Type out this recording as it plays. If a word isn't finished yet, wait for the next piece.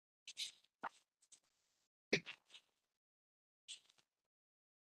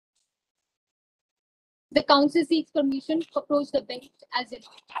The council seeks permission to approach the bench as it.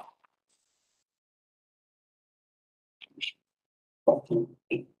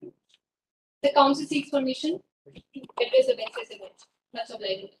 The council seeks permission to address the bench as a bench. Much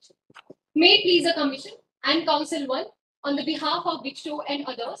obliged. May it please the commission and council 1 on the behalf of Big Show and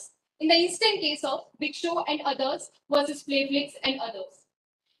others in the instant case of Big Show and others versus Playflix and others.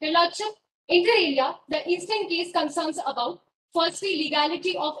 Your Lordship, inter alia, the instant case concerns about firstly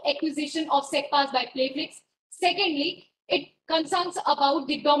legality of acquisition of SecPass by Playflix. Secondly, it concerns about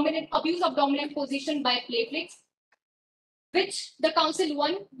the abuse of dominant position by Playflix, which the council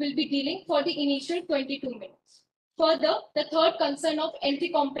 1 will be dealing for the initial 22 minutes. Further, the third concern of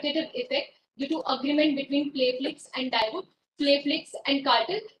anti-competitive effect due to agreement between Playflix and Diode, Playflix and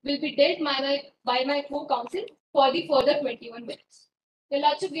Cartel will be dealt by my co-counsel for the further 21 minutes. Your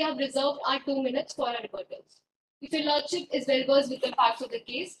Lordship, we have reserved our 2 minutes for our rebuttals. If Your Lordship is well versed with the parts of the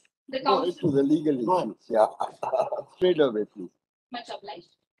case, the council... Go to the legal issues, yeah. Straight away, please. Much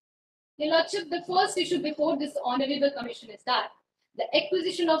obliged. Your Lordship, the first issue before this honorable commission is that the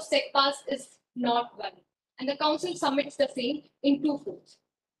acquisition of SecPass is not valid, and the council submits the same in 2 folds.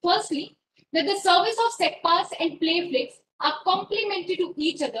 Firstly, that the service of SecPass and Playflix are complementary to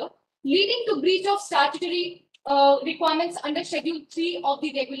each other, leading to breach of statutory requirements under Schedule 3 of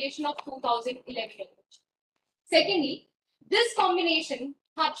the Regulation of 2011. Secondly, this combination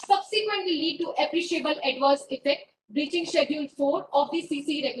had subsequently lead to appreciable adverse effect, breaching Schedule 4 of the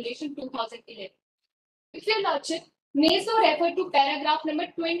CCI Regulation 2011. If Your Lordship may so refer to paragraph number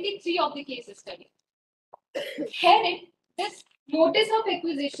 23 of the case study. Herein, this notice of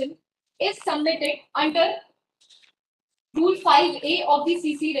acquisition is submitted under Rule 5A of the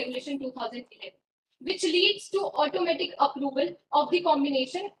CCI Regulation 2011, which leads to automatic approval of the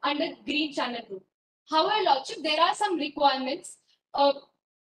combination under Green Channel Rule. However, Lordship, there are some requirements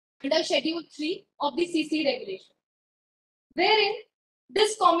under Schedule 3 of the CCI Regulation, wherein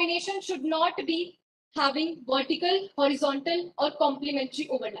this combination should not be having vertical, horizontal, or complementary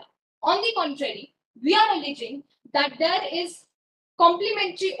overlap. On the contrary, we are alleging that there is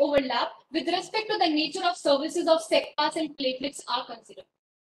complementary overlap with respect to the nature of services of SecPass and Playflix are considered.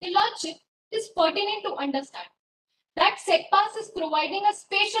 The Lordship is pertinent to understand that SecPass is providing a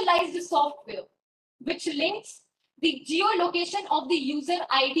specialized software which links the geolocation of the user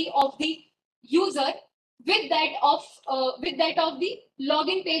ID of the user with that of the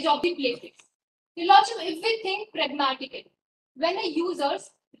login page of the Playflix. The Lordship, if we think pragmatically, when a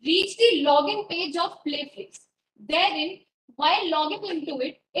users reach the login page of Playflix, therein, while logging into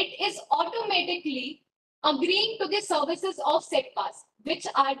it, it is automatically agreeing to the services of SecPass, which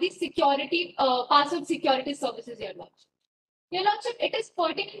are the security password security services, Your Lordship. Your Lordship, it is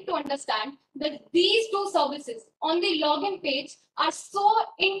pertinent to understand that these two services on the login page are so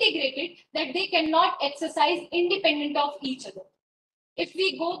integrated that they cannot exercise independent of each other. If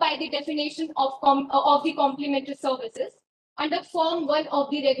we go by the definition of the complementary services under Form 1 of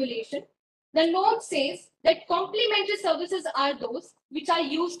the regulation, the note says that complementary services are those which are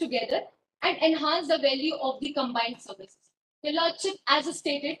used together and enhance the value of the combined services. Your Lordship, as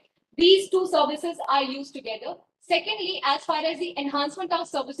stated, these two services are used together. Secondly, as far as the enhancement of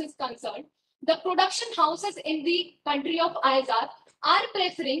services concerned, the production houses in the country of ISR are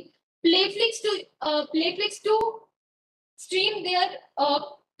preferring Playflix to stream their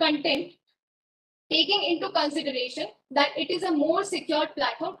content, taking into consideration that it is a more secure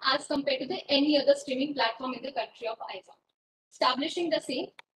platform as compared to any other streaming platform in the country of ISR. Establishing the same,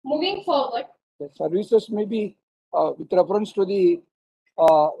 moving forward. The services may be with reference to the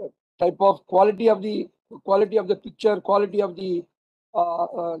type of quality of the picture, quality of the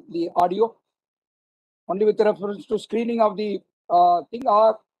audio, only with reference to screening of the thing,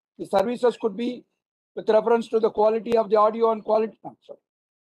 or the services could be with reference to the quality of the audio and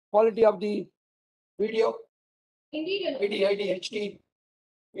quality of the video. Indeed, video, HD,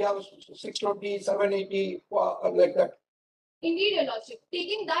 we have 620, 780, like that. Indeed, Your Lordship.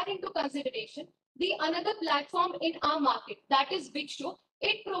 Taking that into consideration, the another platform in our market, that is Big Show,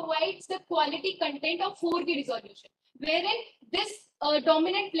 it provides the quality content of 4K resolution, wherein this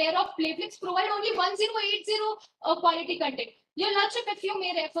dominant player of Playflix provide only 1080 quality content. Your Lordship, if you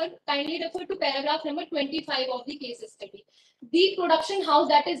may kindly refer to paragraph number 25 of the case study. The production house,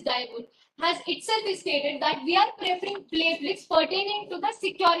 that is Diode, has itself stated that we are preferring Playflix pertaining to the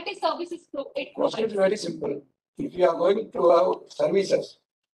security services. Question is very simple. If you are going to have services,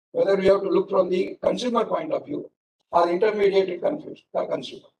 whether you have to look from the consumer point of view or intermediate consumer.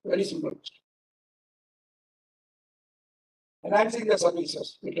 Very simple. Enhancing the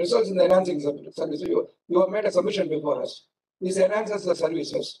services. It results in the enhancing services. You have made a submission before us. This enhances the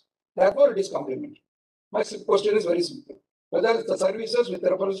services. Therefore, it is complementary. My question is very simple. Whether the services with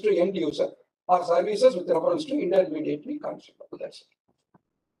reference to end user or services with reference to intermediary consumer. That's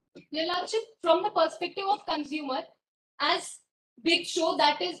it. Your Lordship, from the perspective of consumer, as Big Show,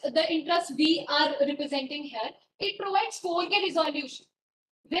 that is the interest we are representing here, it provides 4K resolution.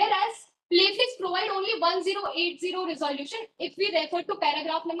 Whereas Playflix provide only 1080 resolution if we refer to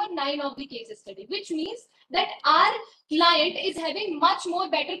paragraph number 9 of the case study, which means that our client is having much more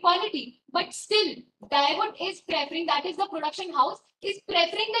better quality, but still Diamond is preferring, that is the production house, is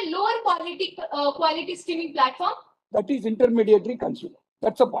preferring the lower quality streaming platform. That is intermediary consumer.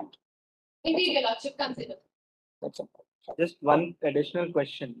 That's a point. Indeed, Your Lordship, consider. That's a point. Just one additional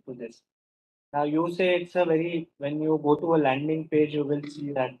question to this. Now you say it's a very, when you go to a landing page, you will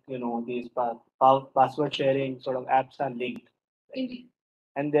see that, these password sharing sort of apps are linked. Indeed.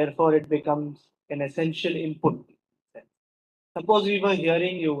 And therefore it becomes an essential input. Suppose we were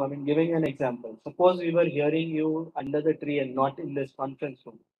hearing you, giving an example. Suppose we were hearing you under the tree and not in this conference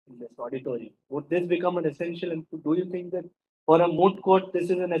room, in this auditorium. Would this become an essential input? Do you think that for a moot court, this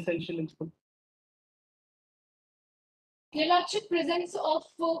is an essential input? Your Lordship, presence of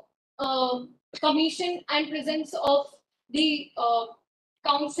commission and presence of the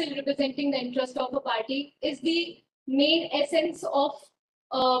council representing the interest of a party is the main essence of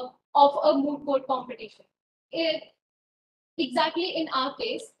a moot court competition. Exactly in our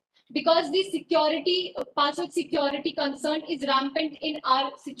case, because the security, password security concern is rampant in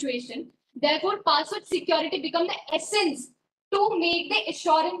our situation. Therefore, password security become the essence to make the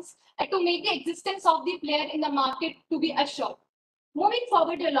assurance, to make the existence of the player in the market to be assured. Moving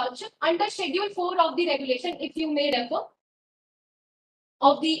forward, Your Lordship, under Schedule 4 of the regulation, if you may refer,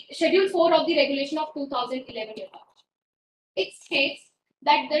 of the Schedule 4 of the regulation of 2011, Your Lordship, it states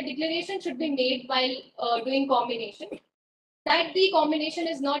that the declaration should be made while doing combination, that the combination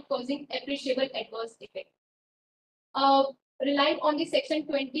is not causing appreciable adverse effect. Relying on the section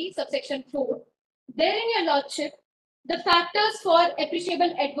 20, subsection 4, therein, Your Lordship, the factors for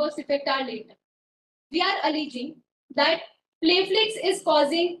appreciable adverse effect are later. We are alleging that Playflix is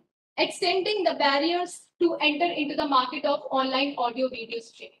extending the barriers to enter into the market of online audio video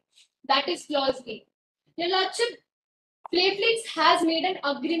streaming. That is clause B. Your Lordship, Playflix has made an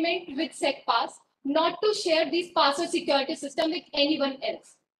agreement with SecPass not to share this password security system with anyone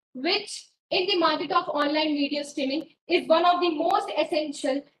else, which in the market of online video streaming is one of the most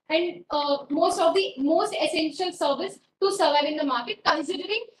essential and most essential service to survive in the market,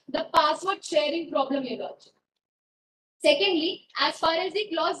 considering the password sharing problem, Your Lordship. Secondly, as far as the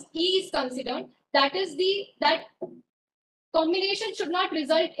clause E is concerned, that is that combination should not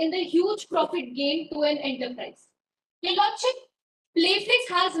result in the huge profit gain to an enterprise. Your Lordship, Playflix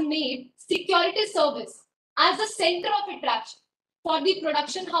has made security service as the center of attraction for the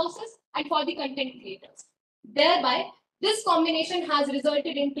production houses and for the content creators. Thereby, this combination has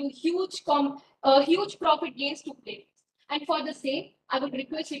resulted into huge profit gains to Playflix. And for the same, I would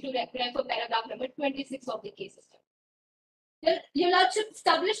request you to refer paragraph number 26 of the case system. Your Lordship,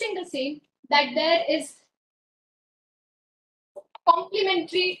 establishing the same, that there is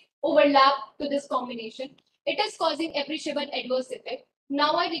complementary overlap to this combination, it is causing appreciable adverse effect.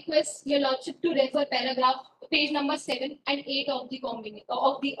 Now I request Your Lordship to refer page number 7 and 8 of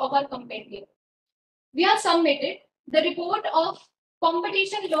our compendium. We have submitted the report of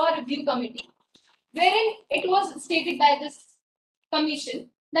Competition Law Review Committee, wherein it was stated by this commission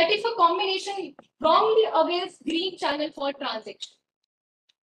that if a combination wrongly avails green channel for transaction,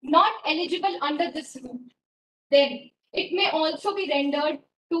 not eligible under this route, then it may also be rendered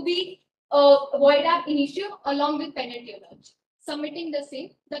to be a void ab initio along with penalty allowance. Submitting the same,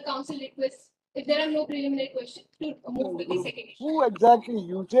 the council requests, if there are no preliminary questions, to move to the second issue. Who exactly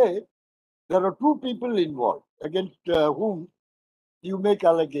you say there are two people involved against whom you make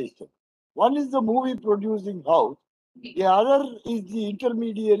allegation. One is the movie producing house. The other is the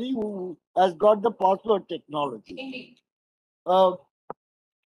intermediary who has got the password technology. Indeed.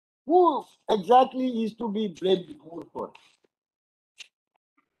 Who exactly is to be blamed more for?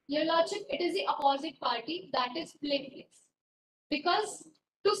 Your Lordship, it is the opposite party, that is Playflix. Because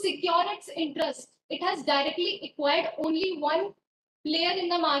to secure its interest, it has directly acquired only one player in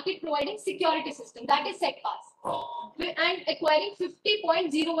the market providing security system, that is SecPass, and acquiring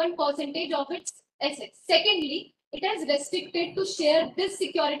 50.01% of its assets. Secondly, it has restricted to share this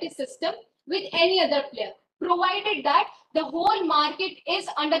security system with any other player, provided that the whole market is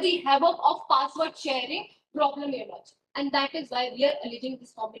under the havoc of password sharing problem, Your Lordship. And that is why we are alleging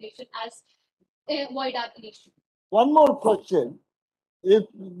this combination as a void ab initio. One more question. If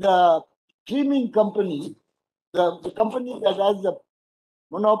the streaming company, the company that has the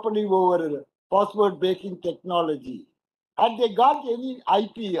monopoly over password breaking technology, and they got any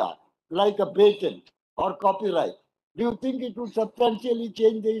IPR, like a patent or copyright, do you think it would substantially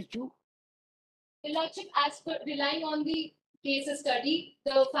change the issue? Your Lordship, as per relying on the case study,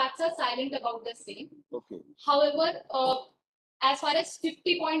 the facts are silent about the same. Okay. However, as far as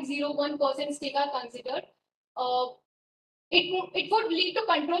 50.01% stake are considered, it would lead to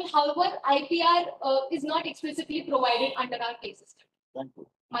control. However, IPR is not explicitly provided under our case study. Thank you.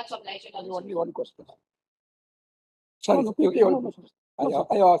 Much obliged, Your Lordship. Only one question. Sorry, No, you no, no, no,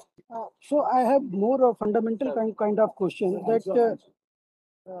 I asked. So I have more a fundamental kind of question that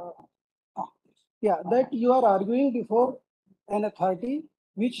that you are arguing before an authority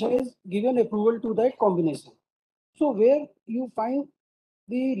which has given approval to that combination. So where you find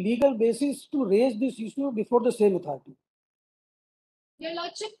the legal basis to raise this issue before the same authority? Your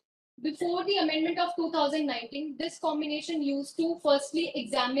Lordship, before the amendment of 2019, this combination used to firstly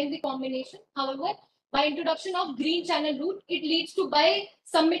examine the combination. However, by introduction of green channel route, it leads to, by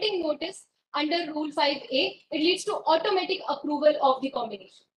submitting notice under Rule 5A, it leads to automatic approval of the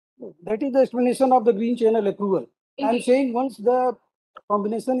combination. That is the explanation of the green channel approval. I am Indeed. saying once the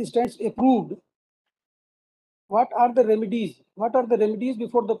combination stands approved, what are the remedies? What are the remedies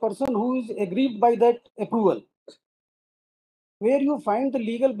before the person who is aggrieved by that approval? Where you find the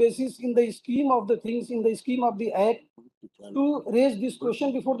legal basis in the scheme of the things, in the scheme of the act, to raise this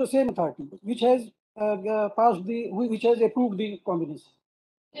question before the same authority, which has which has approved the combination.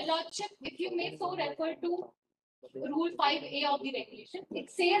 Your Lordship, if you may so refer to Rule 5A of the regulation, it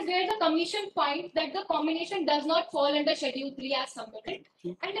says where the Commission finds that the combination does not fall under Schedule 3 as submitted,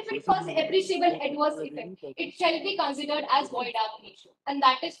 and if it causes appreciable adverse effect, it shall be considered as void ab initio, and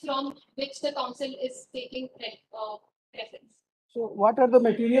that is from which the Council is taking reference. So, what are the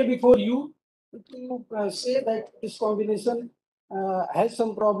material before you to say that this combination has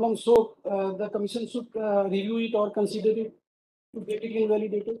some problems? So, the Commission should review it or consider it to get it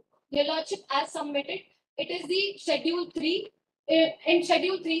invalidated? Your Lordship, as submitted, it is the Schedule 3. In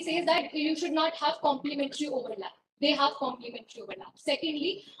Schedule 3 says that you should not have complementary overlap. They have complementary overlap.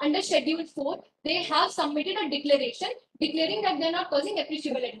 Secondly, under Schedule 4, they have submitted a declaration declaring that they are not causing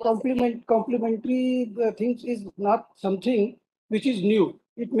appreciable adverse. Complementary things is not something which is new.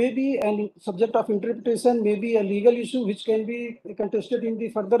 It may be a subject of interpretation, may be a legal issue which can be contested in the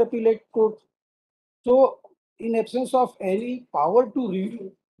further appellate court. So, in absence of any power to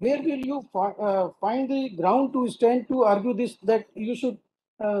review, where will you find the ground to stand to argue this, that you should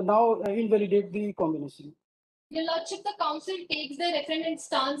now invalidate the combination? Your Lordship, the Council takes the referendum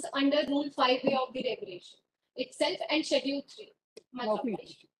stance under Rule 5A of the regulation itself and Schedule 3. Much Now, obliged.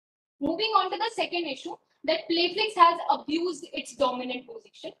 please. Moving on to the second issue, that Playflix has abused its dominant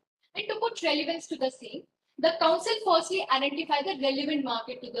position, and to put relevance to the same, the Council firstly identified the relevant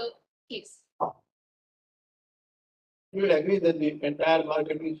market to the case. You will agree that the entire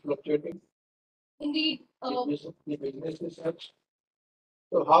market is fluctuating. Indeed, The business is such.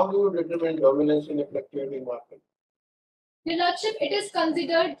 So how do you determine dominance in a fluctuating market? Your Lordship, it is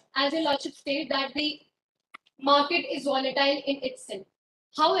considered, as Your Lordship stated, that the market is volatile in itself.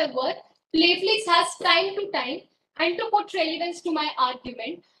 However, Playflix has time to time, and to put relevance to my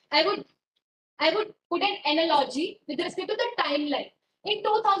argument, I would put an analogy with respect to the timeline. In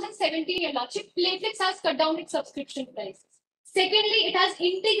 2017, Your Lordship, Playflix has cut down its subscription prices. Secondly, it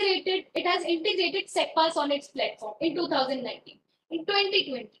has integrated SecPass on its platform in 2019. In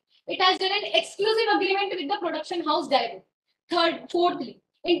 2020, it has done an exclusive agreement with the production house Daewoo. Fourthly,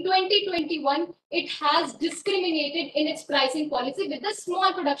 in 2021, it has discriminated in its pricing policy with the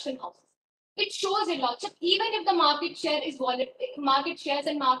small production houses. It shows, Your Lordship, even if the market share is volatile,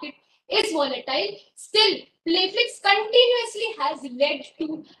 still Playflix continuously has led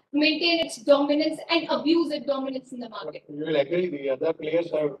to maintain its dominance and abuse its dominance in the market. You will agree the other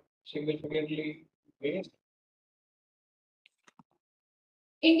players have significantly gained.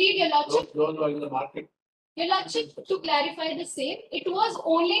 Indeed, Your Lordship. Those who are in the market. Your Lordship, to clarify the same, it was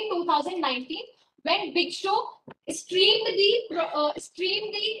only in 2019 when Big Show streamed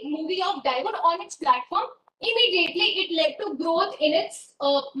the movie of Daewoo on its platform. Immediately, it led to growth in its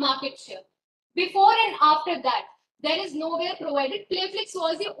market share. Before and after that, there is nowhere provided. Playflix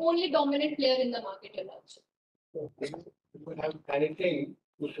was the only dominant player in the market, Your Lordship. If you have anything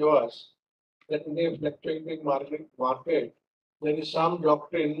to show us that in a fluctuating market, there is some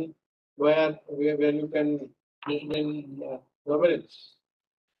doctrine where you can win dominance.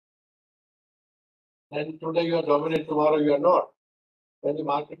 And today you are dominant, tomorrow you are not. When the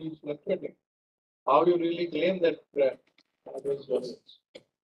market is fluctuating, how you really claim that there is dominance?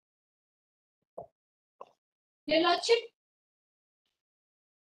 Your Lordship,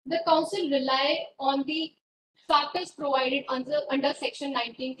 the council rely on the factors provided under section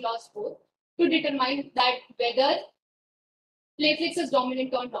 19 clause 4 to determine that whether Playflix is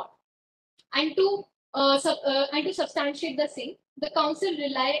dominant or not. And to substantiate the same, the council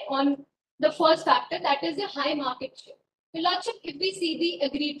rely on the first factor, that is the high market share. Your Lordship, if we see the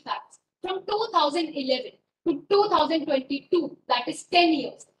agreed facts, from 2011 to 2022, that is 10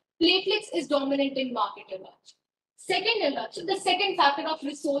 years, Playflix is dominant in market, Your Lordship. Second, Your Lordship, the second factor of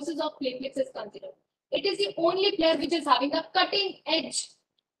resources of Playflix is considered. It is the only player which is having a cutting edge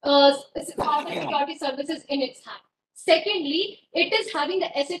security services in its hand. Secondly, it is having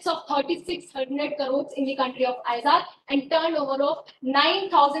the assets of 3,600 crores in the country of ISAR and turnover of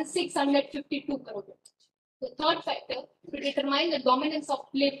 9,652 crores. The third factor to determine the dominance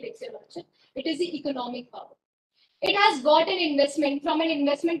of Playflix, Your Lordship, it is the economic power. It has got an investment from an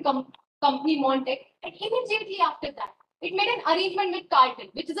investment company, Montec, and immediately after that, it made an arrangement with Cartel,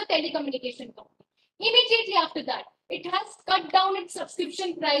 which is a telecommunication company. Immediately after that, it has cut down its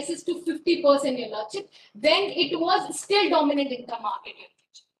subscription prices to 50%, Your Lordship, when it was still dominant in the market.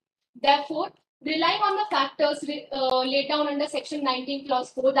 Therefore, relying on the factors laid down under section 19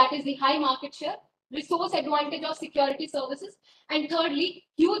 clause 4, that is the high market share, resource advantage of security services, and thirdly,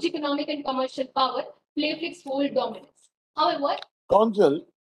 huge economic and commercial power, Playflix hold dominance. However, Council,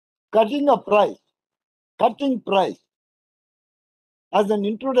 cutting price as an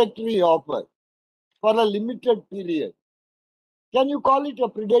introductory offer for a limited period, can you call it a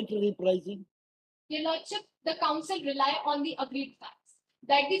predatory pricing? Your Lordship, the council rely on the agreed facts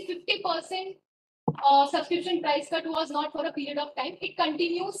that the 50% subscription price cut was not for a period of time. It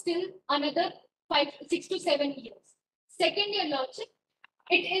continues till another 6 to 7 years. Second, Your Lordship,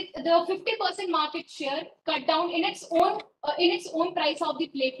 it is the 50% market share cut down in its own price of the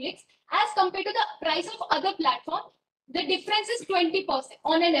Playflix as compared to the price of other platforms. The difference is 20%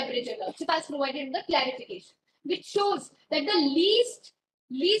 on an average, Your Lordship, as provided in the clarification, which shows that the least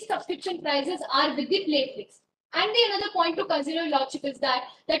subscription prices are with the Playflix. And the another point to consider, Your Lordship, is that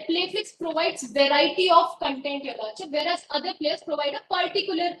Playflix provides variety of content, Your Lordship, whereas other players provide a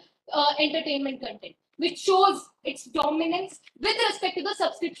particular entertainment content, which shows its dominance with respect to the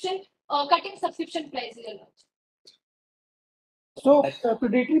subscription, cutting subscription prices, Your Lordship. So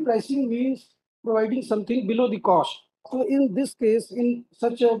predatory pricing means providing something below the cost. So in this case, in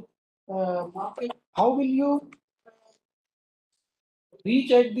such a market, how will you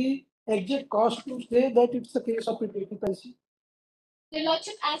reach at the exact cost to say that it's a case of predatory pricing? Your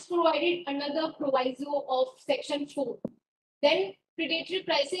Lordship, as provided under the proviso of section 4, then predatory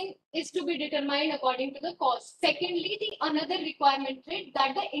pricing is to be determined according to the cost. Secondly, the another requirement is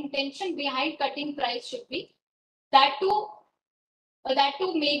that the intention behind cutting price should be that to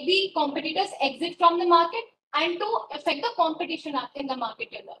make the competitors exit from the market and to affect the competition in the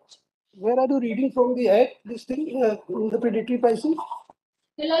market, Your Lordship. Where are you reading from the act, this thing, in the predatory pricing?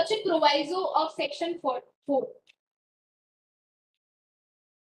 Your Lordship, proviso of section 4.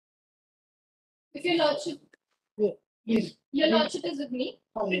 If Your Lordship, Please. Your Lordship is with me.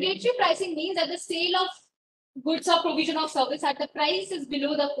 Predatory pricing means that the sale of goods or provision of service at the price is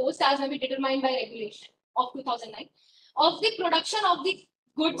below the cost as may be determined by regulation of 2009 of the production of the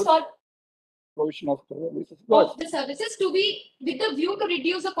goods or Provision of services. of the services to be with the view to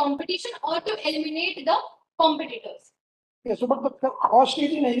reduce the competition or to eliminate the competitors. Yeah, so but the cost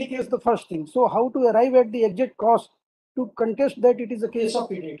is in any case the first thing. So how to arrive at the exact cost to contest that it is a case of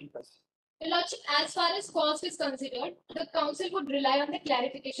predatory pricing? Your Lordship, as far as cost is considered, the council would rely on the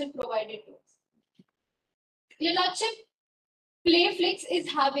clarification provided to us. Your Lordship, Playflix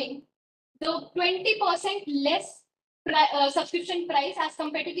is having the 20% less subscription price as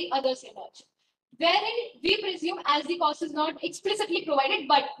compared to the others, Your Lordship. Wherein we presume, as the cost is not explicitly provided,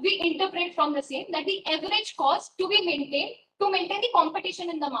 but we interpret from the same that the average cost to be maintained to maintain the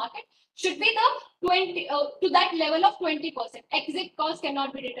competition in the market should be the 20 to that level of 20%. Exit cost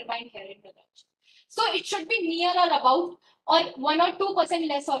cannot be determined here in the Lordship. So it should be near or about or 1 or 2%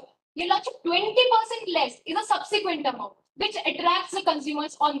 less, or Your Lordship, 20% less is a subsequent amount which attracts the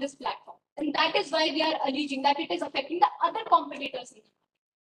consumers on this platform, and that is why we are alleging that it is affecting the other competitors.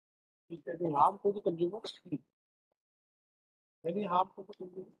 Is there any harm to the consumers? Any harm to the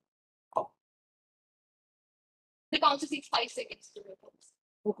consumers? The council seeks 5 seconds to report.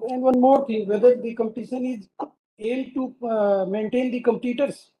 Okay, and one more thing, whether the competition is aimed to maintain the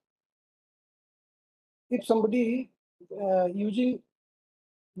competitors. If somebody using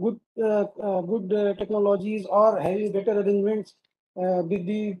good technologies or having better arrangements with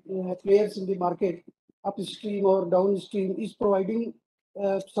the players in the market, upstream or downstream, is providing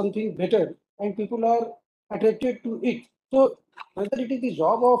something better and people are attracted to it. So whether it is the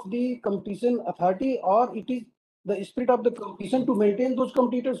job of the competition authority or it is the spirit of the competition to maintain those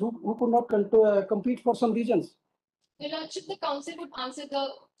competitors who could not compete for some reasons. Your Lordship, the Council would answer the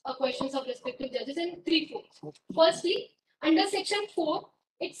questions of respective judges in three folds. Firstly, under Section 4,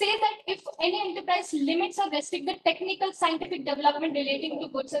 it says that if any enterprise limits or restricts the technical scientific development relating to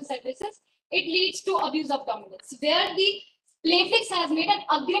goods and services, it leads to abuse of dominance. Where the Playflix has made an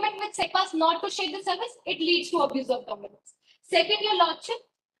agreement with SECPAS not to share the service, it leads to abuse of dominance. Second, Your Lordship,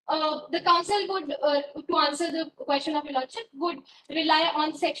 the council would, to answer the question of Your Lordship, would rely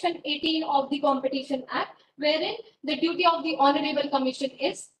on Section 18 of the Competition Act, wherein the duty of the Honorable Commission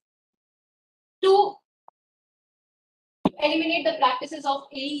is to eliminate the practices of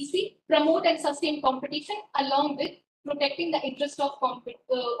AEC, promote and sustain competition, along with protecting the interest of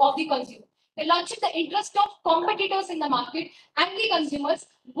the consumer. Your Lordship, the interest of competitors in the market and the consumers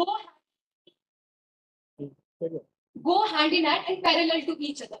go hand in hand and parallel to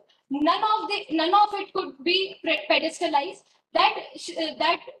each other. None of it could be pedestalized. That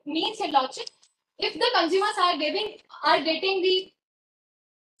means, Your Lordship, if the consumers are getting the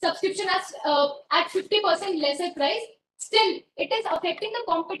subscription as at 50% lesser price, still it is affecting the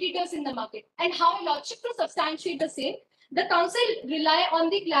competitors in the market. And how, Your Lordship, to substantiate the same, the council rely on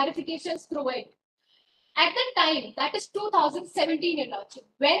the clarifications provided. At the time, that is 2017, Your Lordship,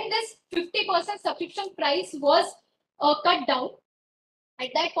 when this 50% subscription price was cut down,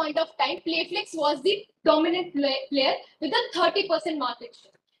 at that point of time, Playflix was the dominant player with a 30% market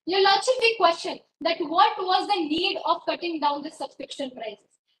share. Your Lordship, we question that what was the need of cutting down the subscription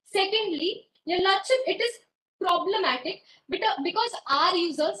prices. Secondly, Your Lordship, it is problematic because our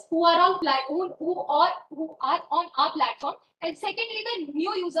users who are on our platform, and secondly, the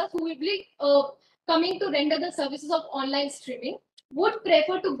new users who will be coming to render the services of online streaming would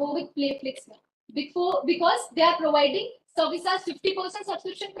prefer to go with Playflix now because they are providing service as 50%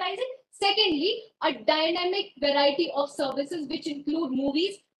 subscription pricing. Secondly, a dynamic variety of services which include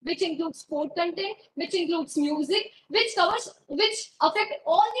movies, which includes sport content, which includes music, which affect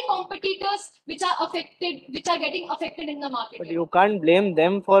all the competitors which are getting affected in the market. But you can't blame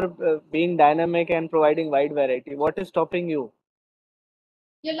them for being dynamic and providing wide variety. What is stopping you?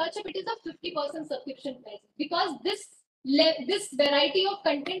 Your Lordship, it is a 50% subscription price because this variety of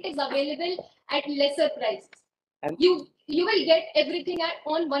content is available at lesser prices. And you will get everything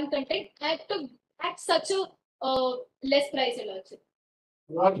on one content at such a less price, Your Lordship.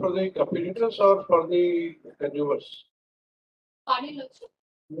 Not for the competitors or for the consumers? Pardon, Lordship?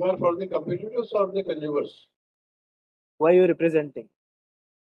 You are for the competitors or the consumers? Who are you representing?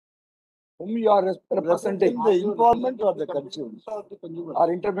 Whom you are representing? The informant or the consumers?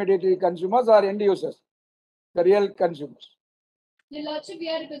 Are intermediary consumers or end users? The real consumers. Your Lordship, we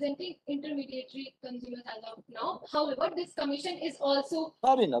are representing intermediary consumers as of now. However, this commission is also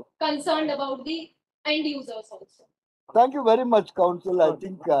concerned about the end users also. Thank you very much, Council. I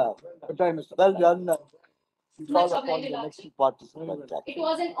think well done. Much obliged, Your Next participant. It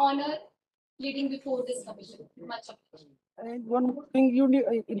was an honor leading before this commission. Much obliged. And one more thing, you need,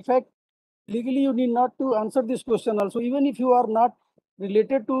 in fact, legally you need not to answer this question also. Even if you are not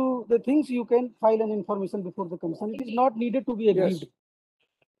related to the things, you can file an information before the commission. It is not needed to be agreed. Yes.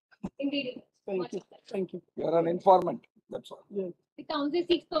 Indeed. Thank you. Thank you. You are an informant. That's all. Yeah. The council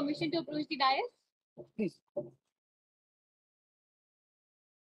seeks permission to approach the dais. Please.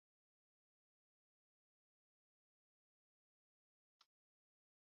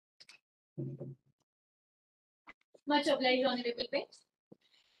 Much obliged, Honorable Bench.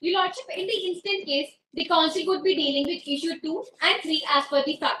 Your Lordship, in the instant case, the council would be dealing with issue 2 and 3 as per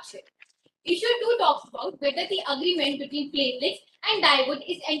the fact sheet. Issue 2 talks about whether the agreement between Playflix and Dyewood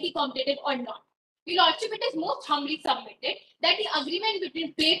is anti-competitive or not. Your Lordship, it is most humbly submitted that the agreement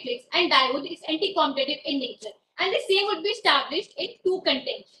between Playflix and Dyewood is anti-competitive in nature, and the same would be established in two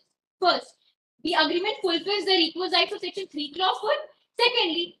contentions. First, the agreement fulfills the requisites of Section 3 Clause 1.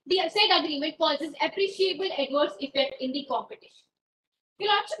 Secondly, the said agreement causes appreciable adverse effect in the competition. Your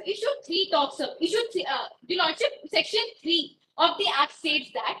Lordship, issue 3 talks of Your Lordship, Section 3 of the Act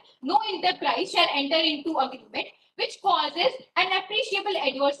states that no enterprise shall enter into agreement which causes an appreciable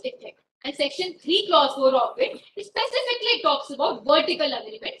adverse effect. And Section 3 Clause 4 of it specifically talks about vertical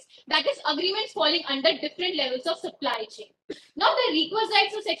agreements, that is, agreements falling under different levels of supply chain. Now, the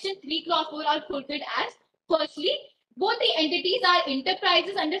requisites of Section 3 Clause 4 are fulfilled as, firstly, both the entities are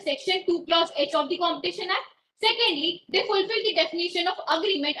enterprises under Section 2 Clause H of the Competition Act. Secondly, they fulfill the definition of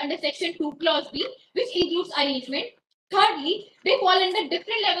agreement under Section 2 Clause B, which includes arrangement. Thirdly, they fall under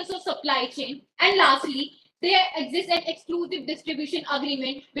different levels of supply chain. And lastly, there exists an exclusive distribution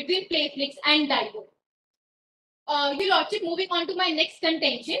agreement between Playflix and Dyewood. Your Lordship, moving on to my next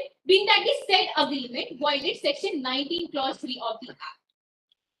contention, being that the said agreement violates Section 19, Clause 3 of the Act.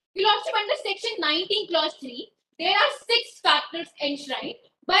 Your Lordship, under Section 19, Clause 3, there are 6 factors enshrined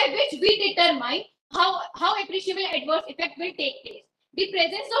by which we determine how appreciable adverse effect will take place. The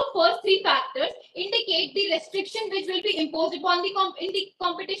presence of first 3 factors indicate the restriction which will be imposed upon the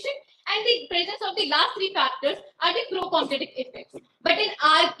competition, and the presence of the last 3 factors are the pro-competitive effects. But in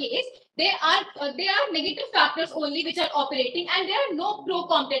our case, there are negative factors only which are operating, and there are no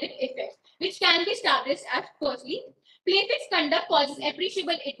pro-competitive effects which can be established as firstly, Playfix conduct causes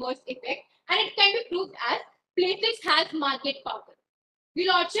appreciable adverse effect, and it can be proved as Playfix has market power.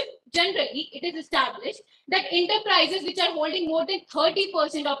 Your Lordship, generally, it is established that enterprises which are holding more than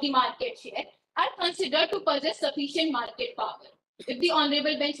 30% of the market share are considered to possess sufficient market power. If the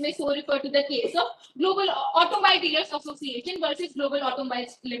Honorable Bench may so refer to the case of Global Automobile Dealers Association versus Global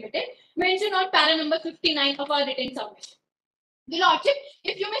Automobiles Limited, mentioned on para number 59 of our written submission. Your Lordship,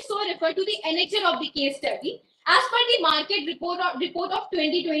 if you may so refer to the annexure of the case study, as per the market report of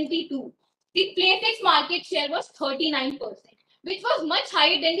 2022, the Playfix market share was 39%, which was much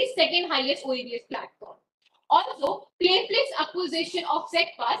higher than the second highest OAVS platform. Also, Playfix acquisition of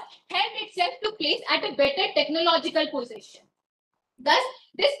SecPass helped itself to place at a better technological position. Thus,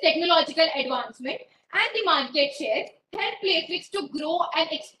 this technological advancement and the market share helped Playfix to grow and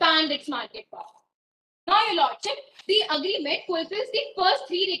expand its market power. Now, Your Lordship, the agreement fulfills the first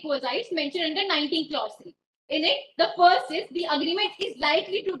 3 requisites mentioned under 19 Clause 3. In it, the first is the agreement is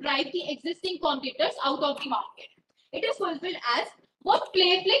likely to drive the existing competitors out of the market. It is fulfilled as both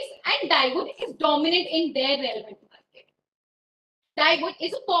Playfix and Dyewood is dominant in their relevant market. Dyewood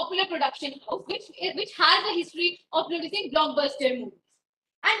is a popular production house which has a history of producing blockbuster movies,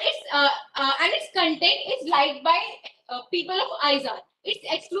 and its content is liked by people of Izar. Its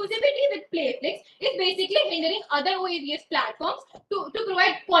exclusivity with Playfix is basically hindering other OAVS platforms to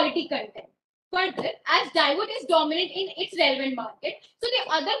provide quality content. Further, as Dyewood is dominant in its relevant market, so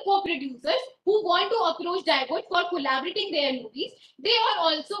the other co-producers who want to approach Dyewood for collaborating their movies, they are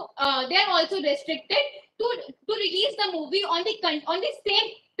also restricted to release the movie on the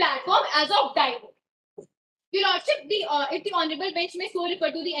same platform as of Dyewood. Your Lordship, if the Honorable Bench may so refer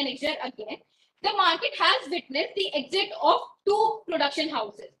to the annexure again, the market has witnessed the exit of 2 production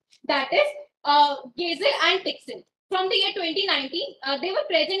houses, that is Gazel and Tixel. From the year 2019, they were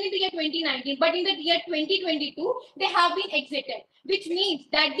present in the year 2019, but in the year 2022, they have been exited, which means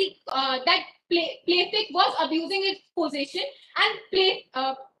that Playfix was abusing its position, and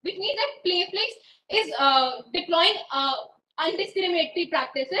which means that Playfix is deploying undiscriminatory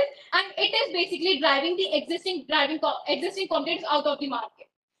practices, and it is basically driving the existing competitors out of the market.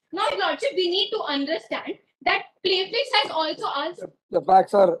 Now, Your Lordship, we need to understand that Playfix has also asked. The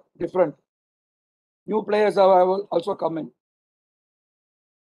facts are different. New players have also come in.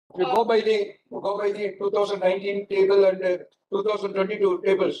 If you go by the 2019 table and 2022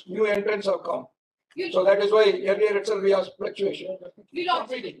 tables, new entrants have come. So that is why earlier itself we asked fluctuation.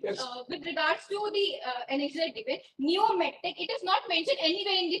 Yes. With regards to the annexure debate, New Medtech, it is not mentioned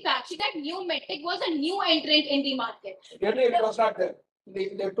anywhere in the fact sheet that New Medtech was a new entrant in the market. Earlier it was not there.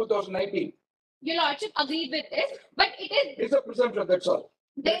 The 2019. Your Lordship agreed with this, but it is. It's a presumption, that's all.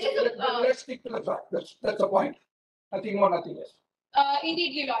 Let's stick to the fact. That's the point. Nothing more, nothing less.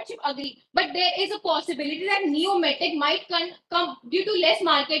 Indeed, Your Lordship, agree. But there is a possibility that New Medtech might come due to less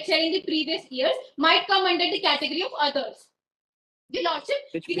market share in the previous years, might come under the category of others. Your Lordship,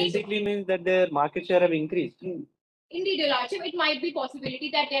 which basically means that their market share have increased. Indeed, Your Lordship, it might be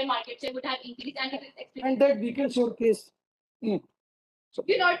possibility that their market share would have increased, and it is explicit. And that weakens your case. So,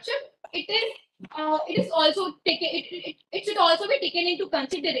 Your Lordship, it is also taken. It should also be taken into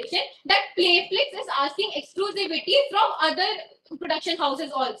consideration that Playfix is asking exclusivity from other production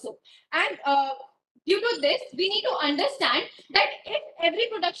houses also, and due to this, we need to understand that if every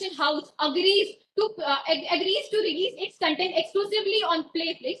production house agrees to release its content exclusively on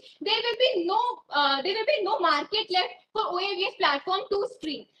Playfix, there will be no market left for OAVS platform to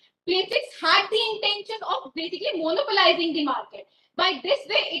stream. Playfix had the intention of basically monopolizing the market. By this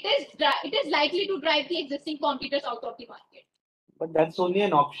way, it is likely to drive the existing competitors out of the market. But that's only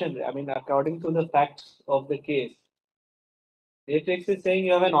an option. I mean, according to the facts of the case, Playfix is saying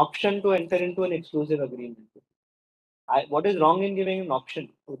you have an option to enter into an exclusive agreement. What is wrong in giving an option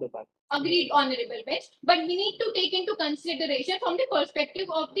to the party? Agreed, Honorable Bench. But we need to take into consideration from the perspective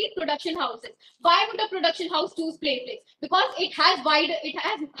of the production houses. Why would a production house choose Playfix? Because it has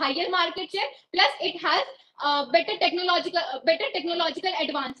higher market share, plus it has better technological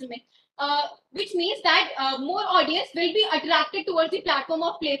advancement, which means that more audience will be attracted towards the platform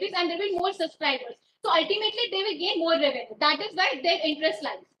of Playfix, and there will be more subscribers. So ultimately, they will gain more revenue. That is why their interest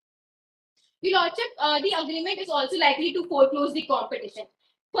lies. Your Lordship, the agreement is also likely to foreclose the competition.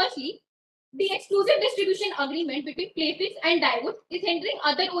 Firstly, the exclusive distribution agreement between Playfix and Diewood is hindering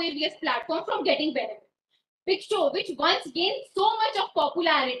other OAVS platforms from getting benefit. Big Show, which once gained so much of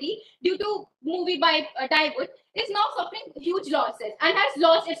popularity due to movie by Diewood, is now suffering huge losses and has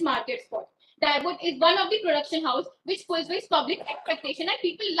lost its market spot. Diewood is one of the production house which fulfills public expectation and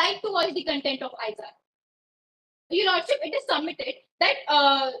people like to watch the content of ISAR. Your Lordship, it is submitted that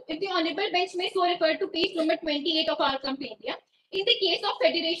if the Honorable Bench may so refer to page number 28 of our compendium, in the case of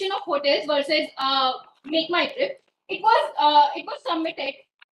Federation of Hotels versus Make My Trip, it was submitted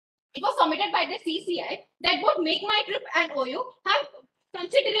by the CCI that both Make My Trip and OYO have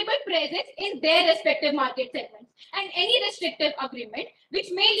considerable presence in their respective market segments, and any restrictive agreement which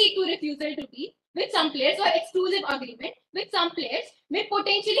may lead to refusal to deal with some players or exclusive agreement with some players may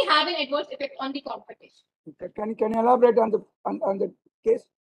potentially have an adverse effect on the competition. Can you elaborate on the case?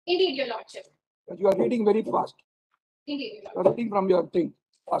 Indeed, Your Lordship. Because you are reading very fast. Indeed, Your You are Lordship. reading from your thing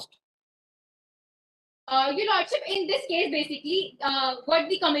fast. Your Lordship, in this case, basically, what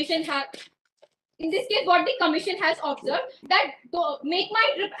the commission has observed that the Make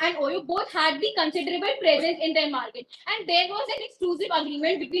My Trip and OYO both had the considerable presence in their market, and there was an exclusive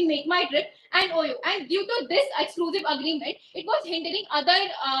agreement between Make My Trip and OYO. And due to this exclusive agreement, it was hindering other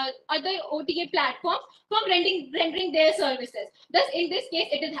OTA platforms from rendering their services. Thus, in this case,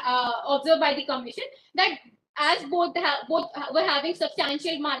 it is observed by the commission that as both were having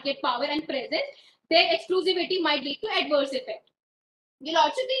substantial market power and presence, their exclusivity might lead to adverse effect. Your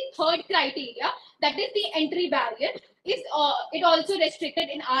Lordship, the third criteria, that is the entry barrier, is it also restricted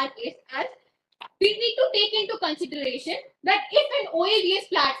in our case, as we need to take into consideration that if an OAVS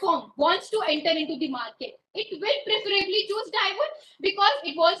platform wants to enter into the market, it will preferably choose Diewood because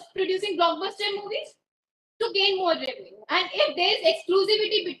it was producing blockbuster movies to gain more revenue. And if there is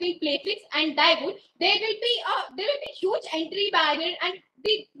exclusivity between Playfix and Diewood, there will be huge entry barrier, and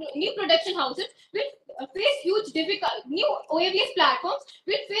the new production houses will face huge difficulty. New OAVS platforms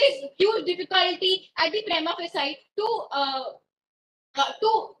will face huge difficulty at the prima facie to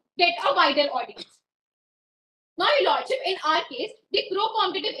get a wider audience. Now, Your Lordship, in our case, the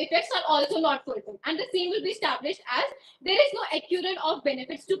pro-competitive effects are also not fulfilled, and the same will be established as there is no accrual of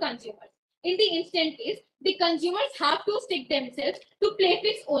benefits to consumers. In the instant case, the consumers have to stick themselves to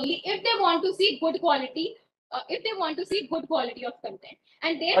Playfix only if they want to see good quality. Of content,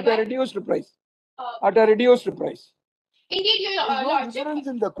 and At a thereby, reduced price. uh, At a reduced price. indeed, Your There is no Lordship, difference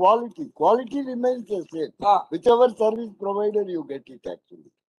in the quality. Quality remains the same. Ah, Whichever service provider you get it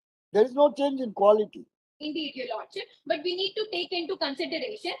actually. There is no change in quality. Indeed, Your Lordship, but we need to take into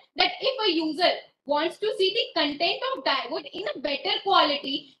consideration that if a user wants to see the content of Diewood in a better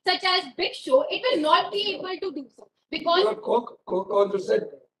quality, such as Big Show, it will not be able to do so because your Coke also said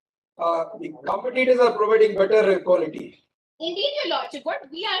the competitors are providing better quality. indeed, Your Lordship, what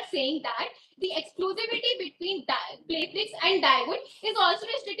we are saying that the exclusivity between Playflix and Diewood is also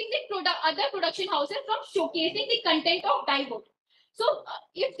restricting the other production houses from showcasing the content of Diewood. So,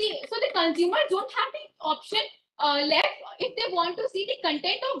 the consumers don't have the option left if they want to see the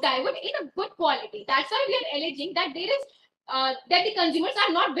content of Diewood in a good quality. That's why we are alleging that there is that the consumers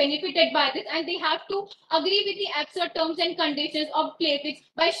are not benefited by this, and they have to agree with the absurd terms and conditions of Playfix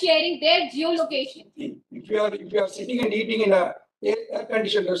by sharing their geolocation. If you are sitting and eating in a air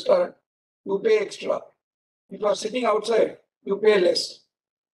conditioned restaurant, you pay extra. If you are sitting outside, you pay less.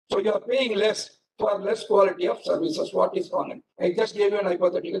 So you are paying less for less quality of services. What is on? I just gave you an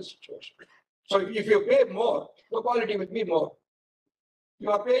hypothetical situation. So if you pay more, the quality will be more.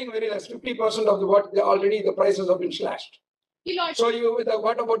 You are paying very less, 50% of what already the prices have been slashed. So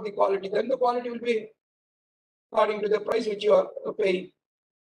what about the quality? Then the quality will be according to the price which you are paying.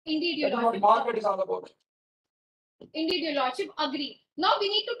 Indeed, Your That is Lordship. what market is all about. Indeed, Your Lordship, agree. Now we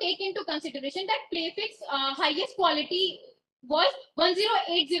need to take into consideration that Playfix highest quality was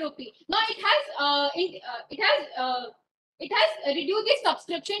 1080p. Now it has reduced the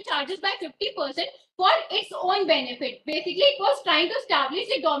subscription charges by 50% for its own benefit. Basically, it was trying to establish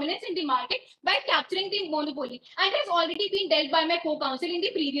the dominance in the market by capturing the monopoly, and has already been dealt by my co-counsel in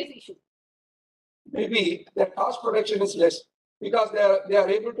the previous issue. Maybe their cost production is less because they are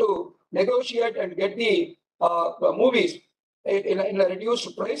able to negotiate and get the movies in a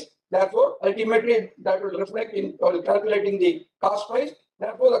reduced price. Therefore, ultimately that will reflect in calculating the cost price.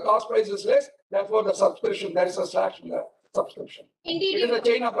 Therefore, the cost price is less. Therefore, the subscription, there is a slash in the subscription. Indeed, It is a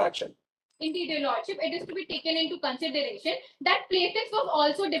chain of action. Indeed, Your Lordship, it is to be taken into consideration that Playfix was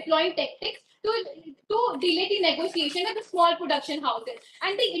also deploying tactics to delay the negotiation with the small production houses.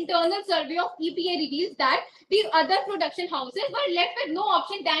 And the internal survey of EPA reveals that the other production houses were left with no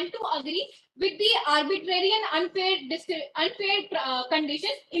option than to agree with the arbitrary and unfair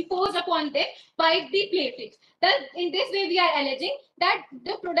conditions imposed upon them by the Playfix. Thus, in this way, we are alleging that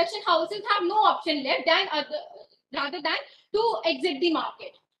the production houses have no option left rather than to exit the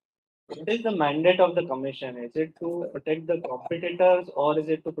market. What is the mandate of the commission? Is it to protect the competitors or is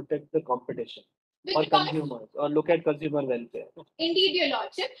it to protect the competition or consumers or look at consumer welfare? Indeed, Your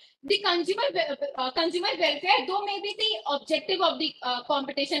Lordship, the consumer welfare, though may be the objective of the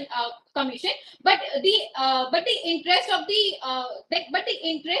competition commission, but the interest of the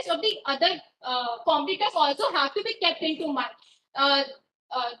other competitors also have to be kept into mind.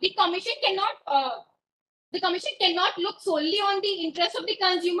 The commission cannot. The commission cannot look solely on the interest of the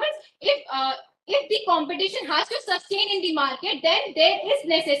consumers. If the competition has to sustain in the market, then there is the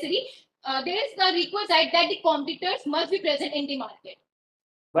requisite that the competitors must be present in the market.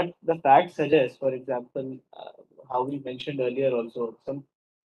 But the facts suggest, for example, how we mentioned earlier also,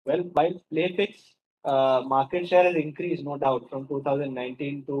 while Playfix market share has increased, no doubt, from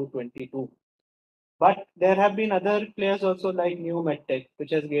 2019 to 22. But there have been other players also like New MedTech,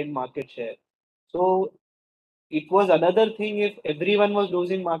 which has gained market share. So it was another thing if everyone was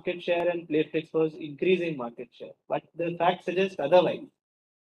losing market share and Playfix was increasing market share. But the fact suggests otherwise.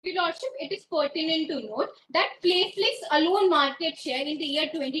 Your Lordship, it is pertinent to note that Playflix alone market share in the year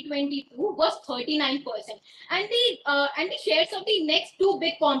 2022 was 39%, and the shares of the next two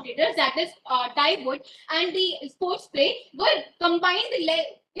big competitors, that is Dyewood and the Sports Play, were combined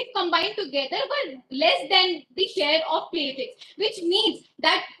together were less than the share of Playflix, which means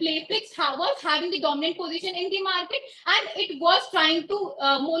that Playflix was having the dominant position in the market and it was trying to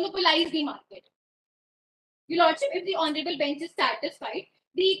monopolize the market. Your Lordship, if the honorable bench is satisfied,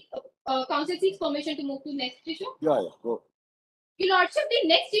 the council seeks permission to move to next issue. Yeah, go. Your Lordship, the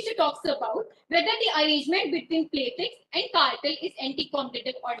next issue talks about whether the arrangement between Playfix and cartel is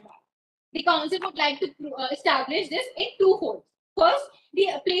anti-competitive or not. The council would like to establish this in two folds. First, the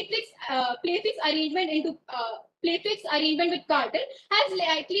Playfix arrangement with cartel has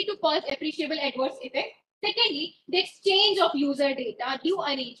likely to cause appreciable adverse effects. Secondly, the exchange of user data due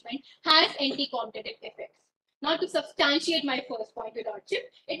arrangement has anti-competitive effects. Now, to substantiate my first point, Your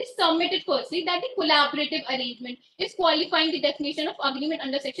Lordship, it is submitted firstly that the collaborative arrangement is qualifying the definition of agreement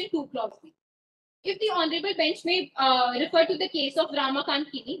under Section 2, Clause 3. If the honorable bench may refer to the case of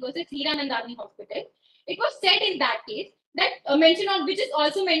Ramakant Kini versus Hiranandani Hospital, it was said in that case that which is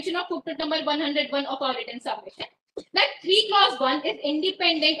also mentioned of footnote number 101 of our written submission, that 3 Clause 1 is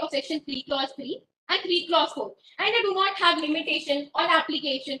independent of Section 3 Clause 3 and 3 Clause 4, and they do not have limitation or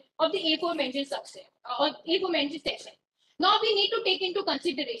application of the aforementioned section. Now we need to take into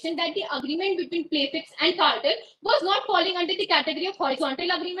consideration that the agreement between Playfix and cartel was not falling under the category of horizontal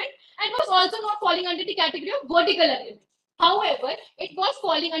agreement and was also not falling under the category of vertical agreement. However, it was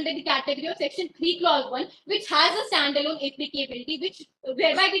falling under the category of Section 3 Clause 1, which has a standalone applicability,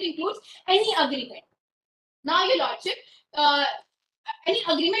 whereby it includes any agreement. Now, Your Lordship, any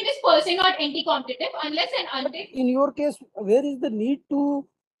agreement is per se not anti-competitive unless and until. In your case, where is the need to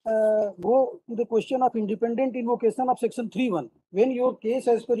go to the question of independent invocation of Section 3.1 when your case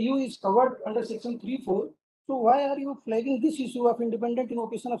as per you is covered under Section 3.4? So why are you flagging this issue of independent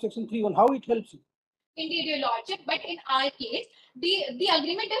invocation of Section 3.1? How it helps you? Indeed, Your Lordship, but in our case, the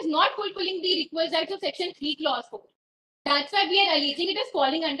agreement is not fulfilling the requisites of Section 3 Clause 4. That's why we are alleging it is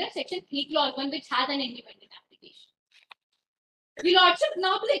falling under Section 3 Clause 1, which has an independent application. Your Lordship,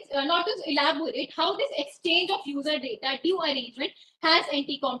 now to elaborate how this exchange of user data due arrangement has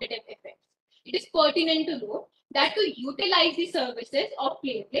anti-competitive effects. It is pertinent to note that to utilize the services of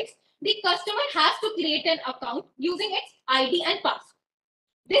Playflix, the customer has to create an account using its ID and password.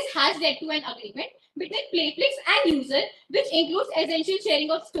 This has led to an agreement between Playflix and user, which includes essential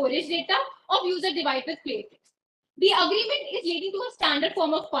sharing of storage data of user device with Playflix. The agreement is leading to a standard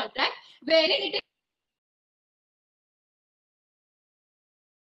form of contract wherein it is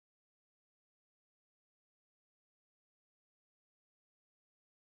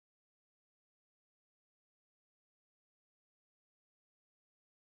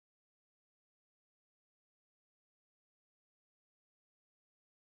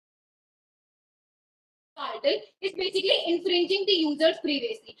cartel is basically infringing the user's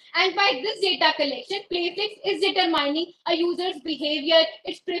privacy. And by this data collection, Playfix is determining a user's behavior,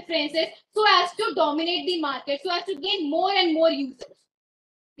 its preferences, so as to dominate the market, so as to gain more and more users.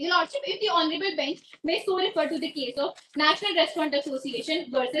 Your Lordship, if the Honorable Bench may so refer to the case of National Restaurant Association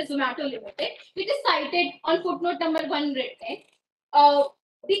versus Zomato Limited, which is cited on footnote number 110.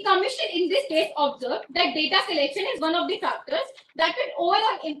 The Commission in this case observed that data collection is one of the factors that will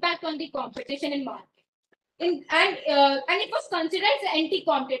overall impact on the competition in market. And it was considered as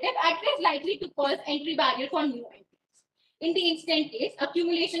anti-competitive and is likely to cause entry barrier for new entrants. In the instant case,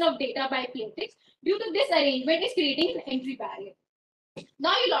 accumulation of data by plaintiffs due to this arrangement is creating an entry barrier.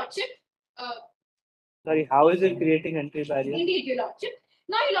 Now, Your Lordship, Sorry, how is it creating entry barrier? indeed, Your Lordship.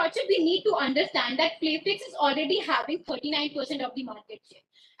 Now, Your Lordship, we need to understand that Playfix is already having 39% of the market share.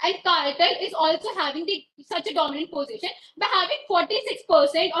 And Cartel is also having such a dominant position by having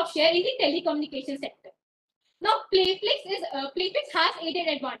 46% of share in the telecommunication sector. Now, Playfix has aided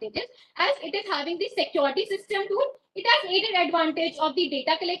advantages as it is having the security system tool. It has aided advantage of the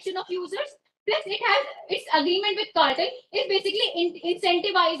data collection of users. Plus, it has its agreement with Cartel is basically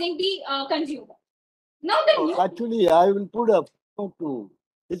incentivizing the consumer. Now, the new Actually, I will put a footnote to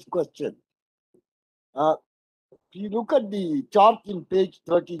this question. If you look at the chart in page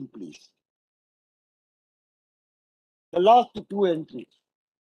 13, please. The last two entries.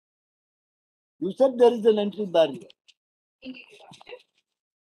 You said there is an entry barrier. Indeed, Your Lordship.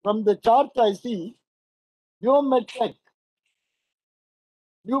 From the chart, I see Biometric,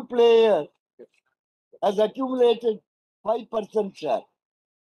 new player, has accumulated 5% share.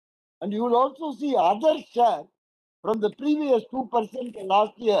 And you will also see other share from the previous 2%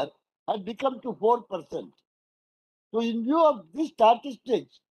 last year had become to 4%. So in view of these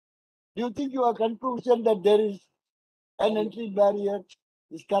statistics, do you think your conclusion that there is an entry barrier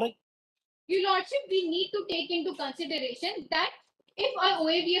is correct? Your Lordship, we need to take into consideration that if our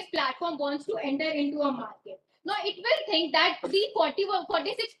OAVS platform wants to enter into a market, now it will think that the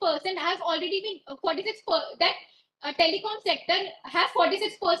 46% has already been 46% that telecom sector has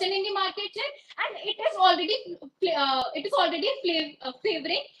 46% in the market share, and it is already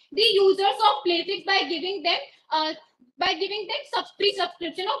favoring the users of Playfix by giving them free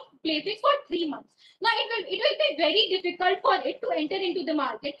subscription of Playfix for 3 months. Now it will be very difficult for it to enter into the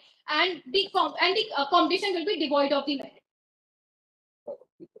market, and the competition will be devoid of the merit.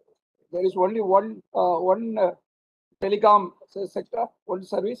 There is only one telecom sector, one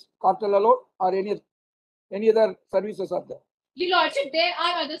service, Cartel alone, or any other services are there? Your Lordship, there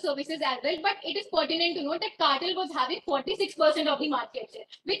are other services as well, but it is pertinent to note that Cartel was having 46% of the market share,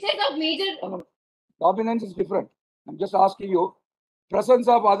 which is a major. Dominance is different. I'm just asking you, presence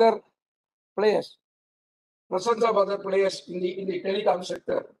of other players in the telecom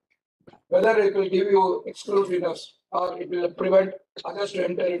sector, whether it will give you exclusiveness or it will prevent others to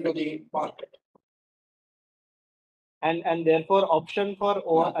enter into the market. And therefore option for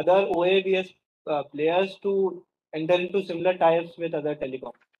other OAVS players to enter into similar tie-ups with other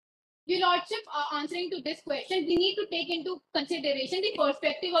telecom. Your Lordship, answering to this question, we need to take into consideration the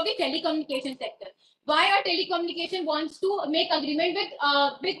perspective of the telecommunication sector. Why a telecommunication wants to make agreement with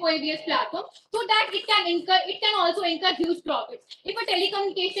big OAVS platform so that it can also incur huge profits. If a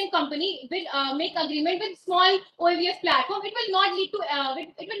telecommunication company will make agreement with small OAVS platform, it will not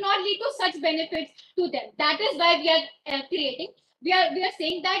lead to such benefits to them. That is why we are we are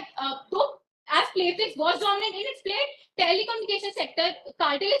saying that though as Playfix was dominant in its play, telecommunication sector,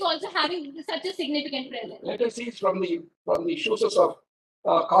 Cartel is also having such a significant presence. Let us see from the shoes of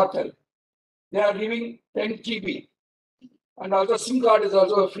Cartel. They are giving 10 GB, and also SIM card is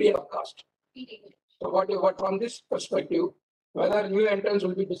also free of cost. So what from this perspective, whether new entrants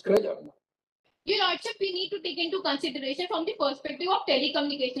will be discouraged or not? Your Lordship, we need to take into consideration from the perspective of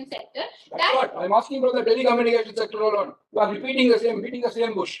telecommunication sector. That's what I'm asking from the telecommunication sector alone. You are beating the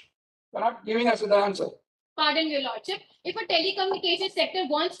same bush. You are not giving us the answer. Pardon, Your Lordship. If a telecommunication sector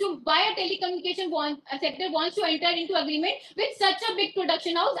wants to sector wants to enter into agreement with such a big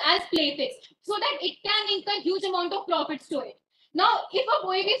production house as Playfix, so that it can incur huge amount of profits to it. Now, if a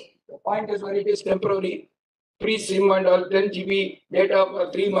OAVS, the point is when it is temporary, free SIM and all 10 GB data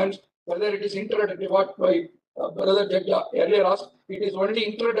for 3 months, whether it is introductory, what my brother Jagya earlier asked, it is only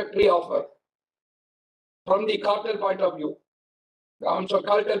introductory offer. From the Cartel point of view,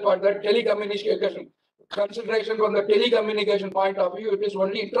 Cartel part, that telecommunication consideration from the telecommunication point of view, it is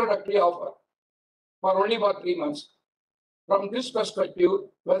only introductory offer for only 3 months. From this perspective,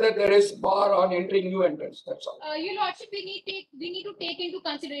 whether there is bar on entering new entrants, that's all. Your Lordship, we need to take into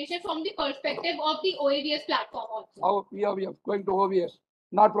consideration from the perspective of the OAVS platform also. How we are going to OAVS,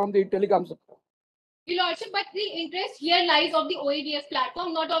 not from the telecom sector. Your Lordship, but the interest here lies of the OAVS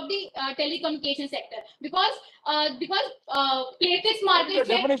platform, not of the telecommunication sector, because Playfix market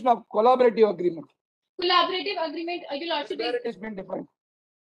the definition of collaborative agreement. Your Lordship, Where it has been defined.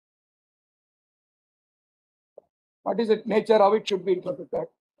 What is its nature? How it should be interpreted?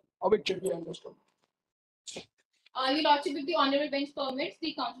 How it should be understood? Your Lordship, if the honorable bench permits,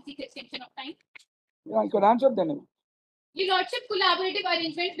 the council seeks extension of time. Yeah, you can answer then. Your Lordship, collaborative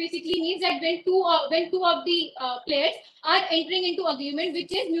arrangements basically means that when two of the players are entering into agreement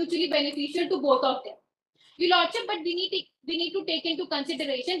which is mutually beneficial to both of them. Your Lordship, but we need to take into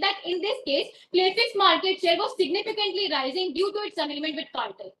consideration that in this case, Playfix market share was significantly rising due to its agreement with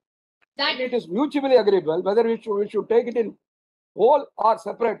Cartel. That It is mutually agreeable whether we should take it in whole or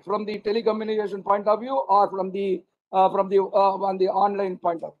separate from the telecommunication point of view or from the on the online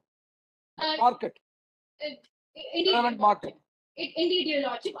point of view. Market. Relevant market. Indeed, Your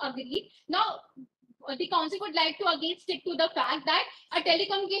Lordship, agreed. Now, the council would like to again stick to the fact that a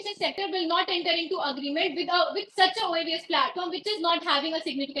telecommunication sector will not enter into agreement with such a OAVS platform which is not having a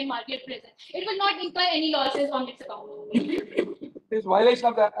significant market presence. It will not incur any losses on its account. This violation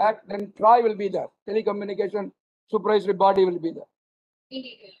of the act, then TRAI will be there. Telecommunication supervisory body will be there.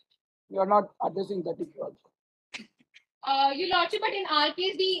 Indeed, Your Lordship. You are not addressing that issue also. Your Lordship, but in our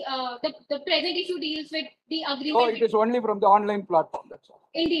case, the present issue deals with the agreement. No, it is only from the online platform. That's all.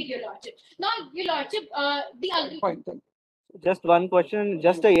 Indeed, Your Lordship. Now, Your Lordship, the agreement. Fine, thank you. Just one question,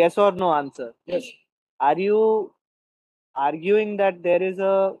 just a yes or no answer. Yes. Are you arguing that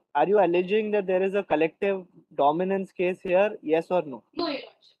are you alleging that there is a collective dominance case here? Yes or no? No, Your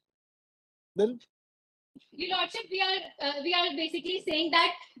Lordship. Then Your Lordship, we are basically saying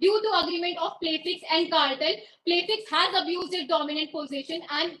that due to agreement of Playfix and Cartel, Playfix has abused its dominant position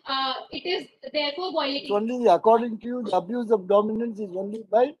and it is therefore it's violating. only according to you, the abuse of dominance is only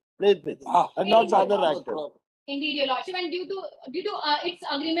by Playfix and not the other actors. Indeed, Your Lordship, and due to its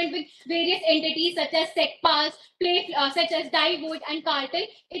agreement with various entities such as SecPass, such as Divote and Cartel,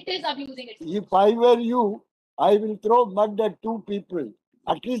 it is abusing it. If I were you, I will throw mud at two people.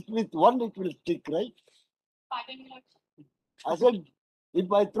 At least with one it will stick, right? Pardon, Your Lordship. I said,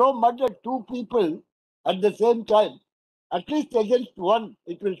 if I throw mud at two people at the same time, at least against one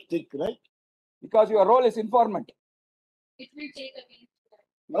it will stick, right? Because your role is informant. It will take against.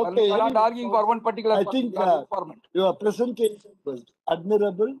 Okay, You are not anyway, arguing for one particular I person, think you are informant. your presentation was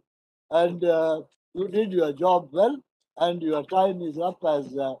admirable and you did your job well, and your time is up, as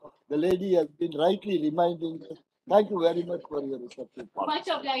the lady has been rightly reminding us. Thank you very much for your receptive part. Much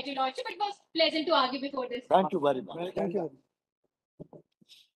obliged, Your Lordship. It was pleasant to argue before this. Thank you very much. Thank you.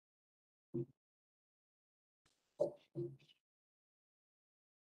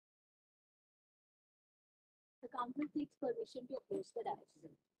 The council seeks permission to approach the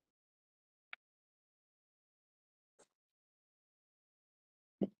dais.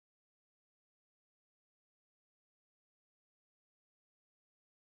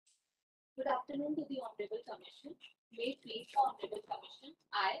 Good afternoon to the Honorable Commission. May it please the Honorable Commission,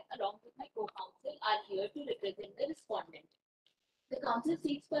 I, along with my co-counsel, are here to represent the respondent. The council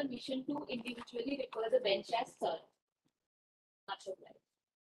seeks permission to individually refer the bench as sir. Much obliged.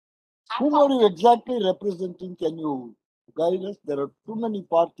 Whom are you exactly representing? Can you guide us? There are too many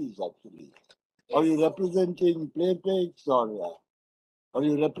parties actually. Are you representing Playfix or are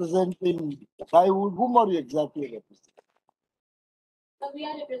you representing Skywood? Whom are you exactly representing? We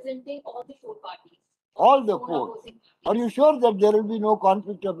are representing all the four parties. All the Four four. opposing parties. Are you sure that there will be no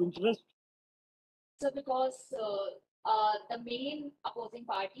conflict of interest? So because the main opposing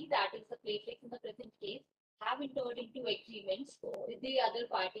party, that is the Playfix in the present case, have entered into agreements with the other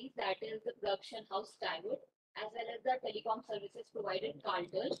parties, that is the production house Divote, as well as the telecom services provider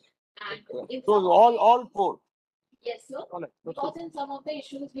Cartel. And in So some of all four. yes, sir. All right. Because in some of the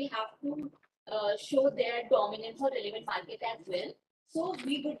issues we have to show their dominance or relevant market as well. So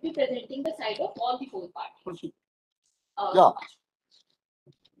we would be presenting the side of all the four parties. Yeah.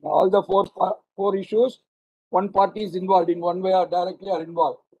 All the four issues, one party is involved in one way or directly or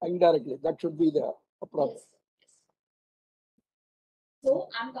indirectly. That should be the problem. Yes. So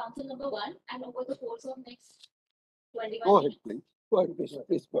I'm council number 1, and over the course of next 21 Go ahead, minutes, please. Go ahead,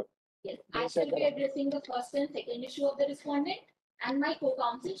 please go. yes, I shall be addressing the first and second issue of the respondent, and my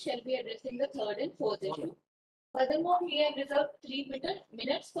co-counsel shall be addressing the third and fourth issue. Furthermore, we have reserved 3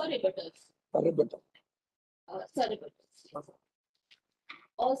 minutes for rebuttals. Sir, rebuttals.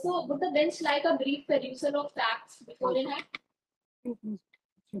 Also, would the bench like a brief perusal of facts before an act?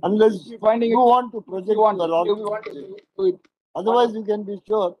 Unless Finding you it, want to project you want your to argument. do it. Otherwise, you can be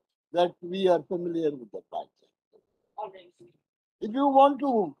sure that we are familiar with the facts. All right. If you want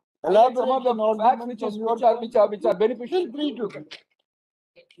to Elaborate elaborate some of the on facts argument which are beneficial. feel free to.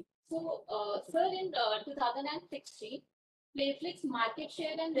 So, sir, in 2016, Playflix market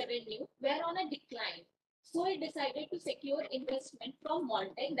share and revenue were on a decline. So it decided to secure investment from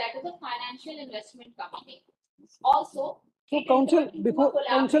Montec, that is a financial investment company. Also, So it council, entered into a before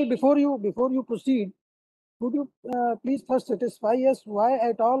collaborative- before you proceed, could you please first satisfy us why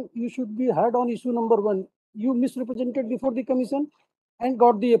at all you should be heard on issue number 1? You misrepresented before the commission and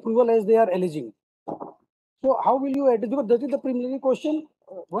got the approval as they are alleging. So how will you address? Because that is the preliminary question.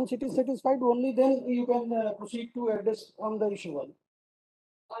 Once it is satisfied, only then you can proceed to address on the issue 1.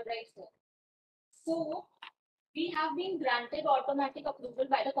 All right, sir. So we have been granted automatic approval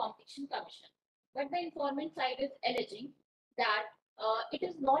by the Competition Commission, but the informant side is alleging that it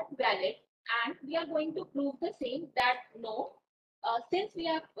is not valid, and we are going to prove the same that no, since we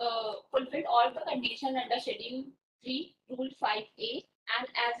have fulfilled all the conditions under Schedule 3, Rule 5A, and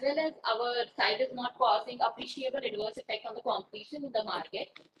as well as our side is not causing appreciable adverse effect on the competition in the market,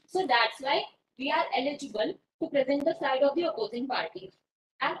 so that's why we are eligible to present the side of the opposing parties.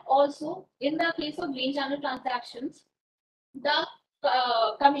 And also, in the case of green channel transactions, the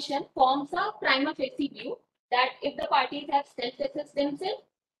commission forms a prima facie view that if the parties have self-assessed themselves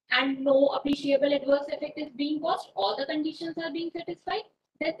and no appreciable adverse effect is being caused, all the conditions are being satisfied,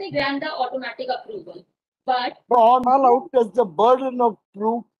 then they grant the automatic approval. But On whom does the burden of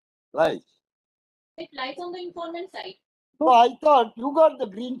proof lie? it lies on the informant side. So I thought you got the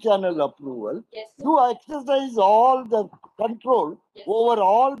green channel approval. Yes, sir. You exercise all the control Yes. over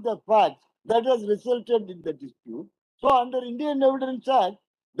all the facts that has resulted in the dispute. So under Indian Evidence Act,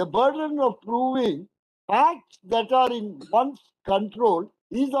 the burden of proving facts that are in one's control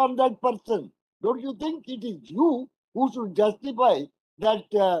is on that person. Don't you think it is you who should justify that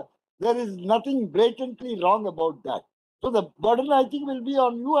there is nothing blatantly wrong about that? So the burden, I think, will be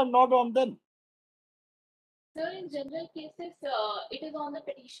on you and not on them. Sir, in general cases, it is on the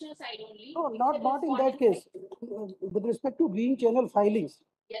petitioner side only. No, It's not the in that respondent case. side. With respect to green channel filings,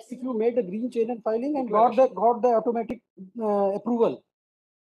 Yes, if sir. you made a green channel filing and got the automatic approval,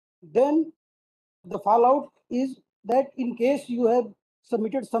 then the fallout is that in case you have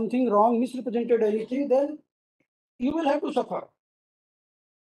submitted something wrong, misrepresented anything, then you will have to suffer.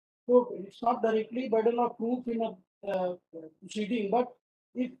 So it's not directly burden of proof in a proceeding, but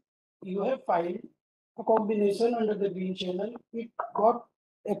if you have filed a combination under the green channel, it got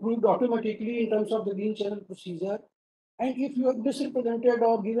approved automatically in terms of the green channel procedure. And if you have misrepresented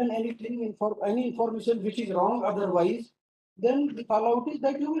or given anything any information which is wrong otherwise, then the fallout is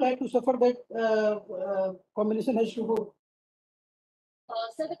that you will have to suffer that combination has to go.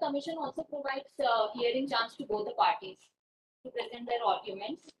 So the commission also provides hearing chance to both the parties to present their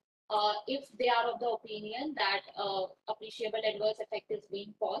arguments. If they are of the opinion that appreciable adverse effect is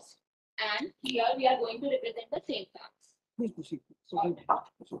being caused, and here we are going to represent the same facts. Please proceed.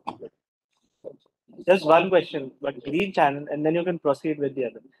 Just one question, but green channel, and then you can proceed with the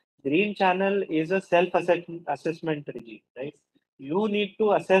other. Green channel is a self-assessment regime, right? You need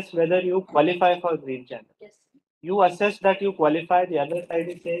to assess whether you qualify for green channel. Yes. You assess that you qualify, the other side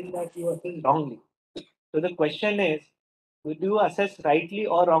is saying that you assess wrongly. So the question is, do you assess rightly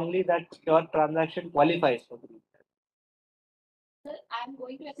or wrongly that your transaction qualifies for green channel? Sir, I'm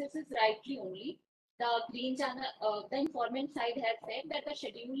going to assess this rightly only. The green channel, the informant side has said that the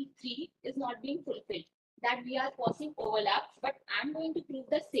Schedule 3 is not being fulfilled, that we are causing overlaps, but I'm going to prove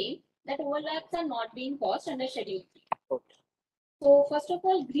the same, that overlaps are not being caused under Schedule 3. Okay. So first of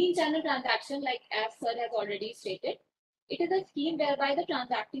all, green channel transaction, like as sir has already stated, it is a scheme whereby the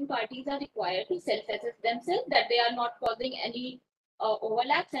transacting parties are required to self-assess themselves that they are not causing any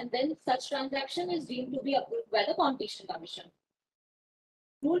overlaps, and then such transaction is deemed to be approved by the Competition Commission.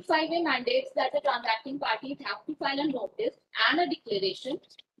 Rule 5A mandates that the transacting parties have to file a notice and a declaration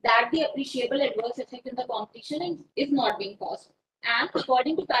that the appreciable adverse effect in the competition is not being caused. And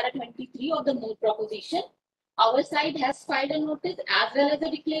according to para 23 of the Moot proposition, our side has filed a notice as well as a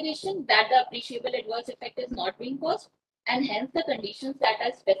declaration that the appreciable adverse effect is not being caused, and hence the conditions that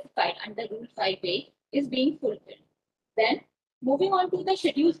are specified under Rule 5A is being fulfilled. Then, moving on to the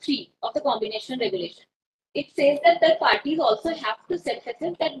Schedule 3 of the combination regulation. It says that the parties also have to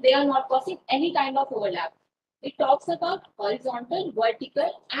self-assess that they are not causing any kind of overlap. It talks about horizontal,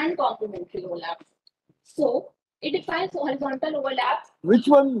 vertical, and complementary overlaps. So, it defines horizontal overlaps. Which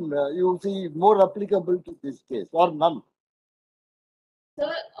one you see more applicable to this case, or none?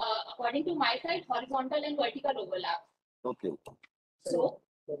 So, according to my side, horizontal and vertical overlaps. Okay. So,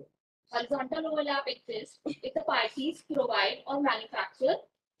 horizontal overlap exists if the parties provide or manufacture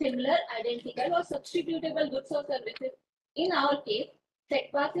similar, identical, or substitutable goods or services. In our case,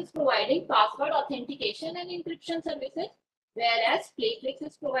 SecPass is providing password authentication and encryption services, whereas Playflix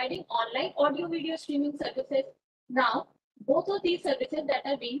is providing online audio-video streaming services. Now, both of these services that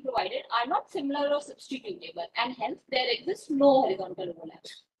are being provided are not similar or substitutable, and hence there exists no horizontal overlap.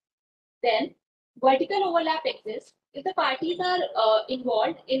 Then, Vertical overlap exists if the parties are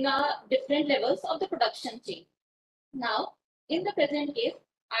involved in different levels of the production chain. Now, in the present case,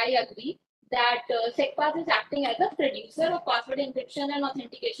 I agree that SecPass is acting as a producer of password encryption and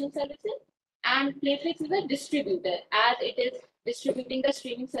authentication services, and Playflix is a distributor, as it is distributing the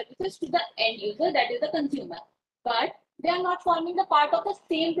streaming services to the end user, that is the consumer. But they are not forming the part of the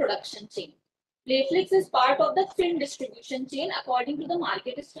same production chain. Playflix is part of the film distribution chain according to the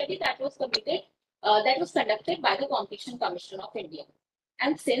market study that was conducted by the Competition Commission of India.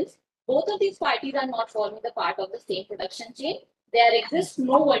 And since both of these parties are not forming the part of the same production chain, there exists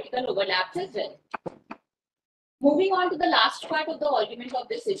no vertical overlaps as well. Moving on to the last part of the argument of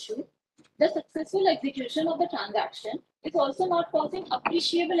this issue, the successful execution of the transaction is also not causing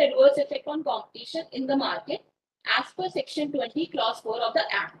appreciable adverse effect on competition in the market as per Section 20, Clause 4 of the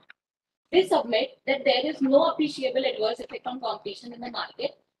Act. They submit that there is no appreciable adverse effect on competition in the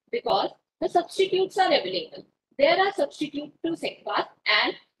market because the substitutes are available. There are substitutes to SecPass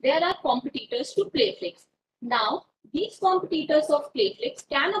and there are competitors to Playflix. Now, these competitors of Playflix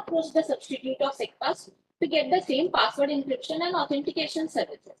can approach the substitute of SecPass to get the same password encryption and authentication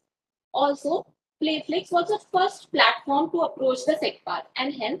services. Also, Playflix was the first platform to approach the SecPass,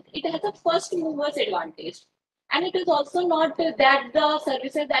 and hence it has a first mover's advantage. And it is also not that the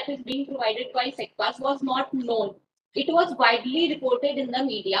services that is being provided by SecPass was not known. It was widely reported in the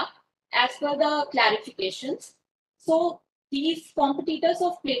media as per the clarifications. So these competitors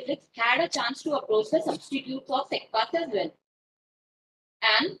of Playflix had a chance to approach the substitutes of SecPass as well.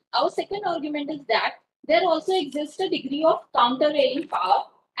 And our second argument is that there also exists a degree of countervailing power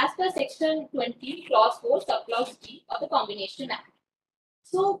as per Section 20, Clause 4, Subclause G of the Combination Act.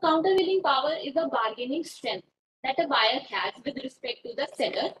 So countervailing power is a bargaining strength that a buyer has with respect to the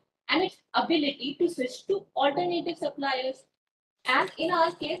seller and its ability to switch to alternative suppliers. And in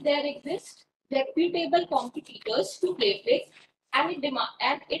our case, there exist reputable competitors to Playflix, and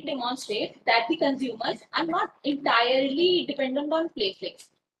it demonstrates that the consumers are not entirely dependent on Playflix.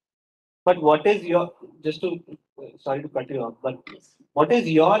 But what is your, just to, sorry to cut you off, but what is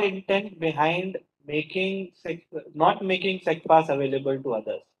your intent behind not making SecPass available to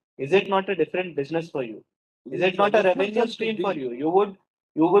others? Is it not a different business for you? Is it not a revenue stream for you?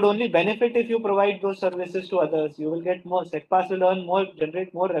 You would only benefit if you provide those services to others. You will get more. SecPass will earn more,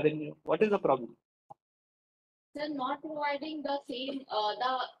 generate more revenue. What is the problem? They're not providing the same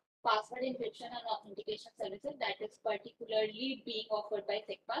the password encryption and authentication services that is particularly being offered by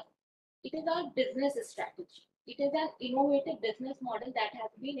SecPass. It is our business strategy. It is an innovative business model that has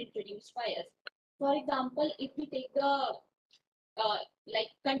been introduced by us. For example, if we take the like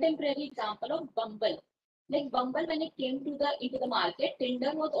contemporary example of Bumble. Like Bumble, when it came to into the market,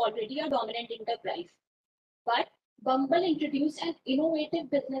 Tinder was already a dominant enterprise. But Bumble introduced an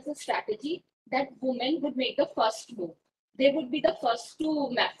innovative business strategy that women would make the first move. They would be the first to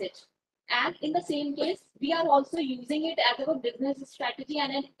message. And in the same case, we are also using it as our business strategy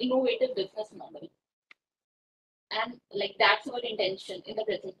and an innovative business model. And like that's our intention in the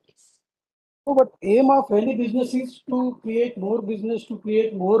present case. No, but aim of any business is to create more business, to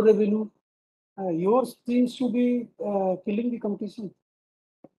create more revenue. Yours seems to be killing the competition.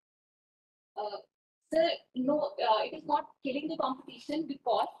 Sir, no, it is not killing the competition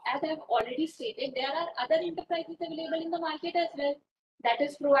because, as I have already stated, there are other enterprises available in the market as well that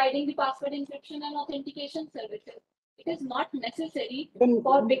is providing the password encryption and authentication services. It is not necessary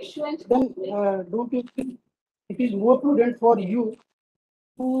for big show and then don't you think it is more prudent for you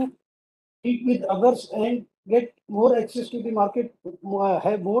to compete with others and get more access to the market,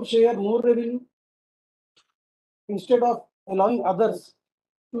 have more share, more revenue, instead of allowing others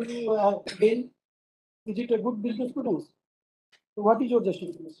to gain? Is it a good business prudence? So what is your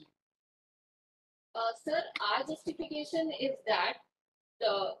justification? Sir, our justification is that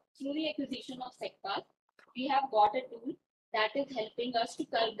through the acquisition of SecPass, we have got a tool that is helping us to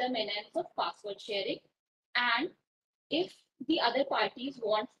curb the menace of password sharing. And if the other parties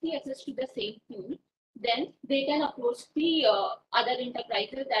want the access to the same tool, then they can approach the other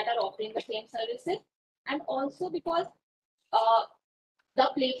enterprises that are offering the same services. And also because the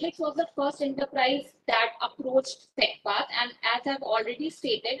Playflix was the first enterprise that approached SecPass, and as I've already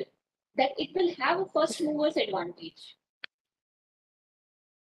stated, that it will have a first mover's advantage.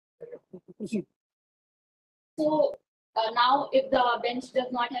 So now, if the bench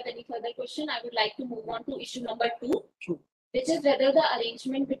does not have any further question, I would like to move on to issue number 2, which is whether the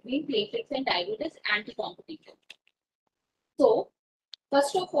arrangement between Playflix and Diamond is anti-competitive. So,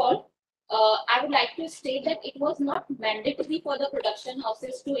 first of all, I would like to state that it was not mandatory for the production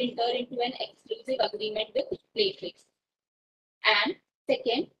houses to enter into an exclusive agreement with Playflix. And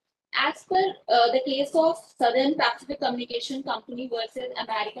second, As per the case of Southern Pacific Communication Company versus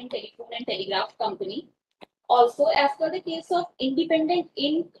American Telephone and Telegraph Company, also as per the case of Independent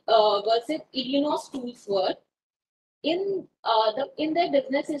Inc. Versus Illinois Tools Worth, in their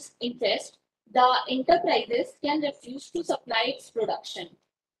business interest, the enterprises can refuse to supply its production.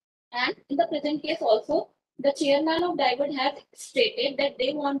 And in the present case also, the chairman of Divert has stated that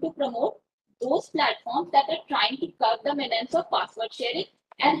they want to promote those platforms that are trying to curb the menace of password sharing,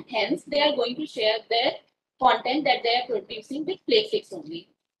 and hence they are going to share their content that they are producing with Playflix only.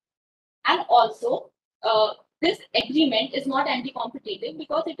 And also, this agreement is not anti-competitive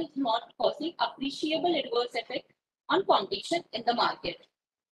because it is not causing appreciable adverse effect on competition in the market.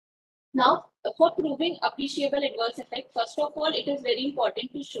 Now, for proving appreciable adverse effect, first of all, it is very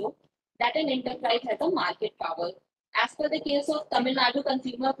important to show that an enterprise has a market power. As per the case of Tamil Nadu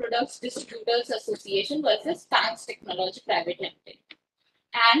Consumer Products Distributors Association versus Stance Technology Private Limited.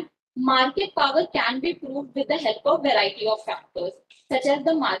 And market power can be proved with the help of variety of factors, such as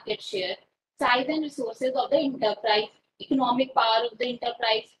the market share, size and resources of the enterprise, economic power of the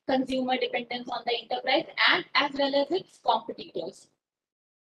enterprise, consumer dependence on the enterprise, and as well as its competitors.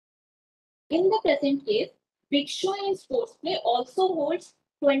 In the present case, Big Show and Sportsplay also holds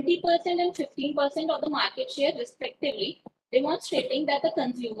 20% and 15% of the market share respectively, demonstrating that the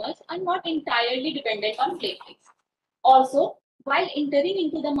consumers are not entirely dependent on Playflix. Also, while entering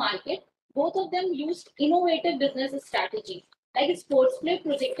into the market, both of them used innovative business strategies. Like Sportsplay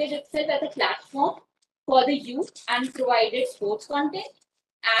projected itself as a platform for the youth and provided sports content,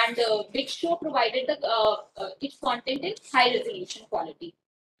 and Big Show provided its content in high resolution quality.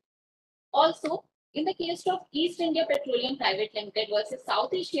 Also, in the case of East India Petroleum Private Limited versus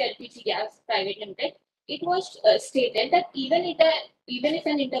South Asia LPG Gas Private Limited, it was stated that even if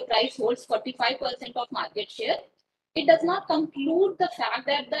an enterprise holds 45% of market share, it does not conclude the fact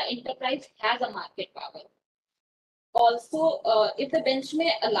that the enterprise has a market power. Also, if the bench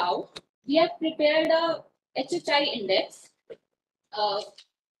may allow, we have prepared a HHI index,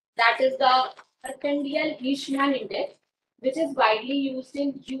 that is the Mercantile Leishman Index, which is widely used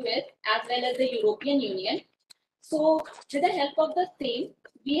in US as well as the European Union. So, with the help of the same,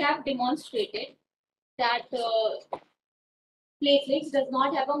 we have demonstrated that Playflix does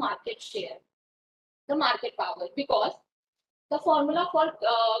not have a market share, the market power, because the formula for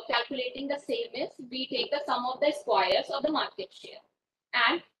calculating the same is we take the sum of the squares of the market share.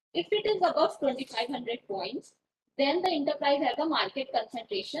 And if it is above 2,500 points, then the enterprise has a market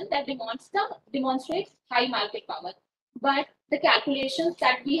concentration that demonstrates high market power. But the calculations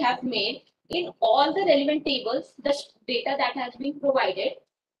that we have made in all the relevant tables, the data that has been provided,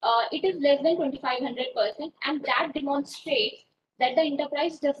 it is less than 2,500%, and that demonstrates that the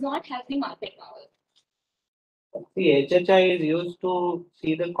enterprise does not have the market power. The HHI is used to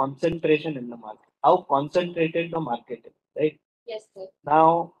see the concentration in the market, how concentrated the market is, right? Yes, sir.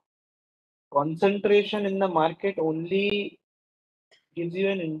 Now, concentration in the market only gives you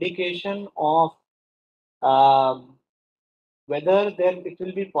an indication of whether it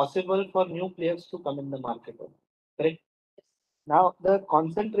will be possible for new players to come in the market, correct? Now, the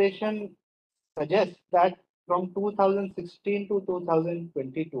concentration suggests that from 2016 to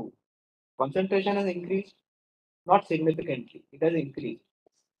 2022, concentration has increased, not significantly, it has increased.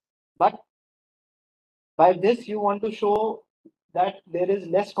 But by this, you want to show that there is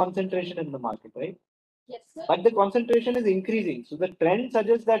less concentration in the market, right? Yes, sir. But the concentration is increasing. So the trend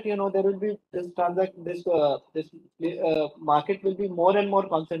suggests that there will be this market will be more and more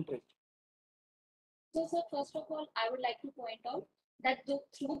concentrated. So, sir, first of all, I would like to point out that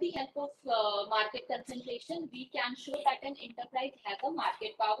through the help of market concentration, we can show that an enterprise has a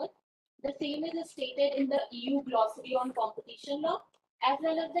market power. The same is stated in the EU glossary on competition law as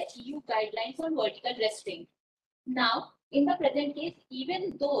well as the EU guidelines on vertical restraint. Now, in the present case,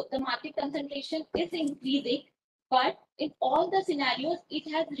 even though the market concentration is increasing, but in all the scenarios, it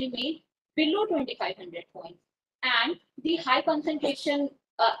has remained below 2,500 points. And the high concentration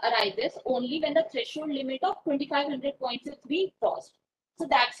arises only when the threshold limit of 2,500 points is being crossed. So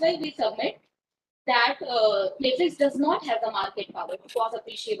that's why we submit that Playflix does not have the market power to cause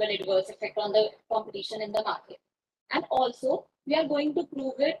appreciable adverse effect on the competition in the market. And also, we are going to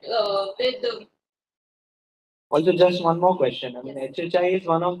prove it with Also, just one more question. I mean, HHI is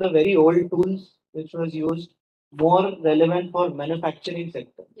one of the very old tools which was used, more relevant for manufacturing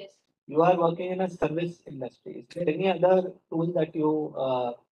sector. Yes. You are working in a service industry. Is there any other tool that you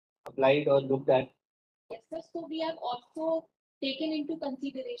applied or looked at? Yes, sir. So we have also taken into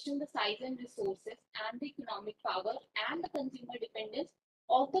consideration the size and resources and the economic power and the consumer dependence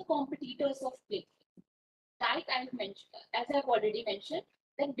of the competitors of Playflix. Like I mentioned, as I've already mentioned,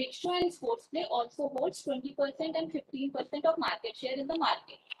 that Big Show and Sportsplay also holds 20% and 15% of market share in the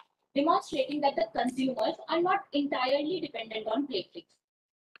market, demonstrating that the consumers are not entirely dependent on Playflix.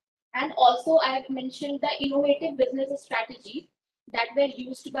 And also, I have mentioned the innovative business strategies that were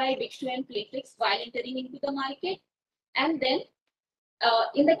used by Big Show and Playflix while entering into the market. And then,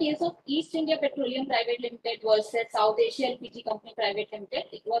 in the case of East India Petroleum Private Limited versus South Asia LPG Company Private Limited,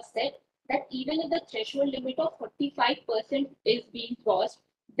 it was said that even if the threshold limit of 45% is being crossed,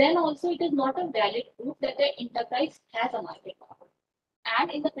 then also it is not a valid proof that the enterprise has a market power.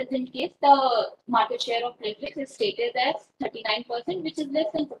 And in the present case, the market share of Playflix is stated as 39%, which is less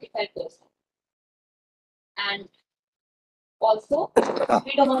than 45%. And also,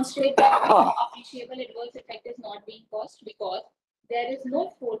 we demonstrate that appreciable adverse effect is not being caused because there is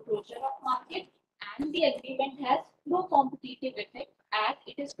no foreclosure of market and the agreement has no competitive effect as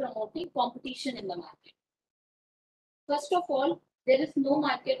it is promoting competition in the market. First of all, there is no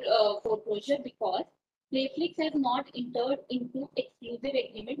market foreclosure because Playflix has not entered into exclusive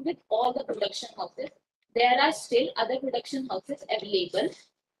agreement with all the production houses. There are still other production houses available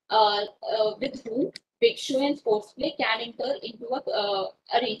with whom Big Show and Sportsplay can enter into a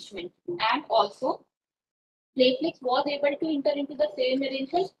arrangement. And also, Playflix was able to enter into the same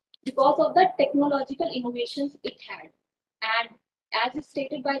arrangement because of the technological innovations it had. And as is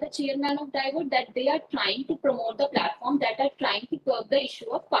stated by the chairman of Divert, that they are trying to promote the platform that are trying to curb the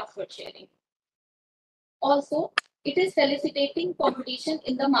issue of password sharing. Also, it is facilitating competition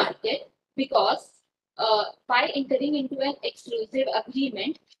in the market because by entering into an exclusive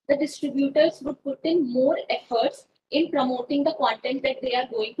agreement, the distributors would put in more efforts in promoting the content that they are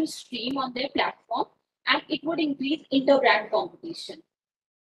going to stream on their platform, and it would increase inter-brand competition.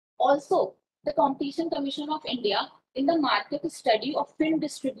 Also, the Competition Commission of India in the market study of film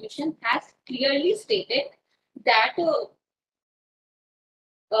distribution has clearly stated that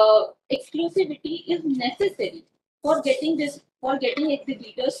exclusivity is necessary for getting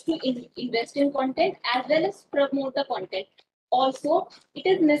exhibitors to invest in content as well as promote the content. Also, it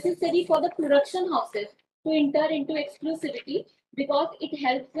is necessary for the production houses to enter into exclusivity because it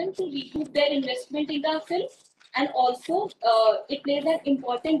helps them to recoup their investment in the film, and also it plays an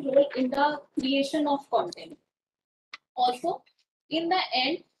important role in the creation of content. Also, in the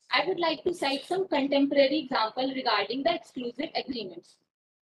end, I would like to cite some contemporary example regarding the exclusive agreements.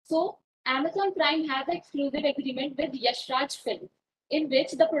 So, Amazon Prime has an exclusive agreement with Yash Raj Film, in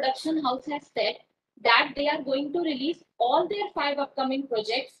which the production house has said that they are going to release all their 5 upcoming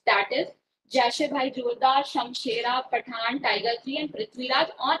projects, that is Jaishe Bhai Jodar, Shamshera, Pathan, Tiger 3 and Prithviraj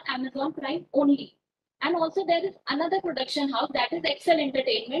on Amazon Prime only. And also there is another production house, that is XIII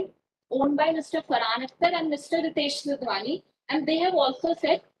Entertainment, owned by Mr. Farhan Akhtar and Mr. Ritesh Sidhwani, and they have also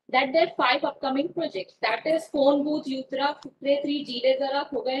said that their 5 upcoming projects, that is Phone Booth, Yutra, Fukre 3, Jeere Zara,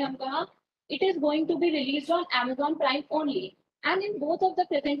 Kho Gaye Hum Kahan, it is going to be released on Amazon Prime only. And in both of the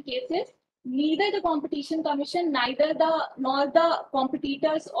present cases, neither the Competition Commission, nor the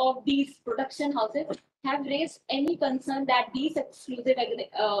competitors of these production houses have raised any concern that these exclusive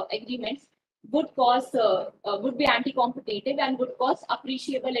agreements would be anti-competitive and would cause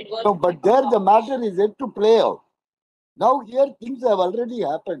appreciable adverse. No, but there the matter is yet to play out. Now here things have already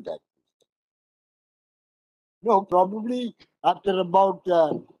happened. No, probably after about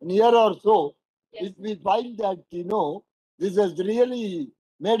a year or so, Yes. if we find that, this has really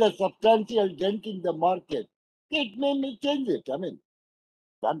made a substantial dent in the market, it may change it. I mean,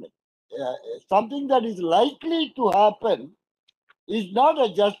 something that is likely to happen is not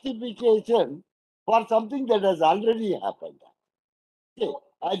a justification for something that has already happened. Okay,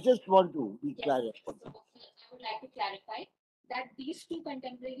 I just want to be Yes. clear. So, I would like to clarify that these 2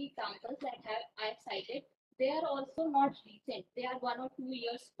 contemporary examples that I have cited, they are also not recent. They are 1 or 2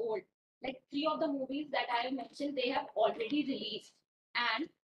 years old. Like 3 of the movies that I have mentioned, they have already released. And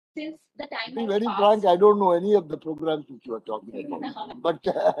since the time To be has very passed, frank, I don't know any of the programs which you are talking about. But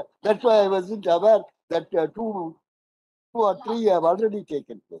that's why I wasn't aware that two or three have already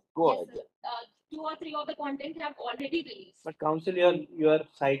taken place. Go yes, ahead. 2 or 3 of the content have already released. But council, you are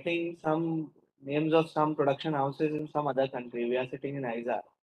citing some names of some production houses in some other country. We are sitting in ISA.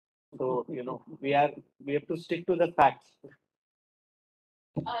 So, we have to stick to the facts.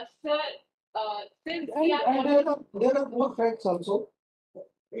 Sir, since And, we are and there are more facts also.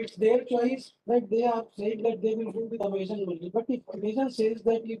 It's their choice that they are saying that they will do with Amazon only. But if Amazon says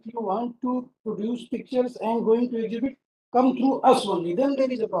that if you want to produce pictures and going to exhibit, come through us only, then there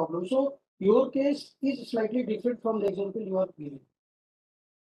is a problem. So your case is slightly different from the example you are giving.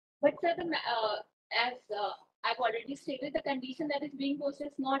 But sir, as I've already stated, the condition that is being posted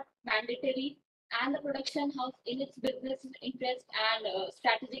is not mandatory, and the production house in its business interest and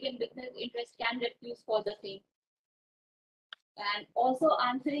strategic and business interest can refuse for the same. And also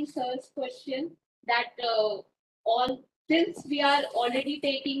answering sir's question that all since we are already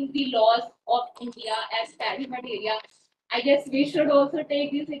taking the laws of India as pari materia, I guess we should also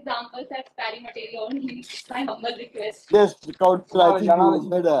take these examples as pari materia only. It's my humble request. Yes, Council, I think you Analogy,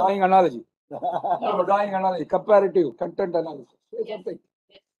 made a. drawing analogy. Drawing analogy, comparative content analysis. Say Yes. something.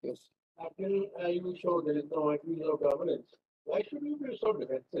 Yes. Until you show there is no abuse of governance, why should you be so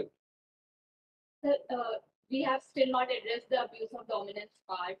defensive? Sir, we have still not addressed the abuse of dominance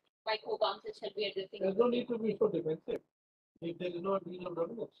part. Why co-counsel shall be addressing? There's no need to be so defensive if there is no abuse of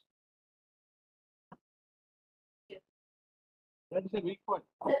governance. That is a weak point.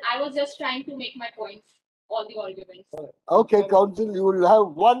 Sir, I was just trying to make my points, all the arguments. Okay, Council, you will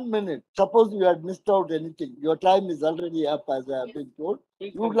have 1 minute. Suppose you had missed out anything. Your time is already up, as I have been told.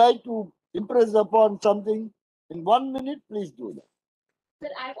 Please You would like to impress upon something in 1 minute, please do that.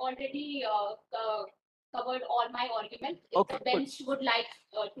 Sir, I've already covered all my arguments. If Okay, the bench would like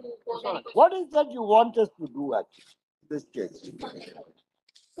to pose any question. What is that you want us to do actually, in this case?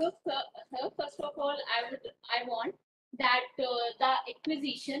 So, sir, first of all, I want that the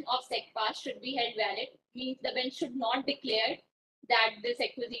acquisition of SECPA should be held valid. Means the bench should not declare that this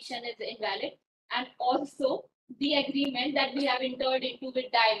acquisition is invalid, and also the agreement that we have entered into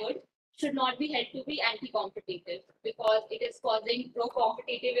with Divert should not be held to be anti-competitive because it is causing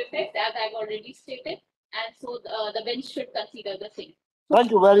pro-competitive effect, as I've already stated, and so the bench should consider the same.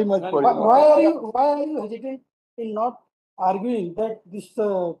 Thank you very much for Why your. are you hesitant in not arguing that this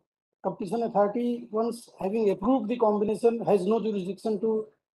competition authority, once having approved the combination, has no jurisdiction to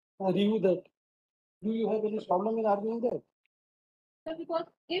review that? Do you have any problem in arguing that? So because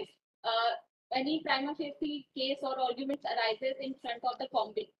if any prima facie case or arguments arises in front of the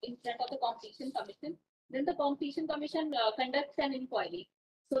competition commission, then the competition commission conducts an inquiry.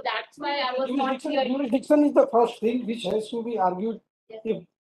 So that's why I was not here. Jurisdiction is the first thing which has to be argued. Yes. If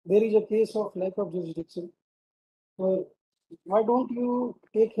there is a case of lack of jurisdiction. So why don't you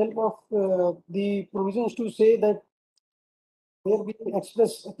take help of the provisions to say that there be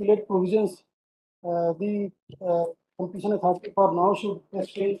express appellate provisions, the competition authority for now should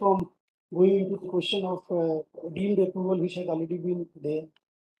abstain from going into the question of deemed approval which has already been there.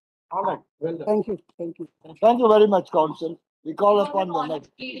 All right, well done. Thank you. Thank you. Thank you very much, Council. We call Not upon an the honor next.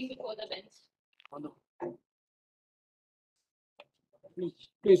 pleading before the bench.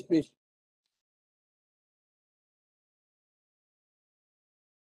 Please.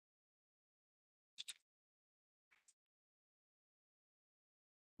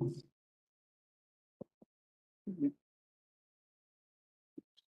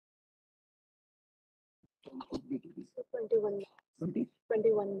 Twenty-one 20?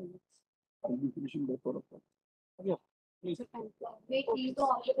 21 minutes. I'll be finishing by 4 o'clock. Yeah, please. May please the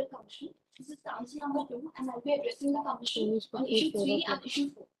Honorable Commission. This is council number 2 and I'll be addressing the commission on issue 3 and issue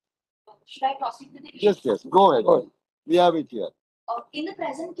 4. Should I proceed with the issue? Yes, go ahead. We have it here. In the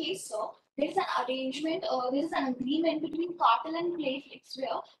present case, sir, there is an arrangement, there is an agreement between Cartel and Playflix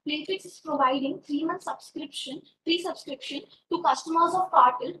where Playflix is providing 3-month free subscription to customers of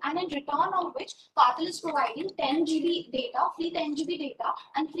Cartel, and in return of which Cartel is providing 10 GB data, free 10 GB data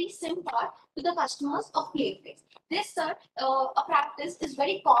and free SIM card to the customers of Playflix. This, sir, a practice is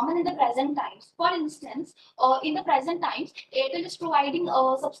very common in the present times. For instance, in the present times, Airtel is providing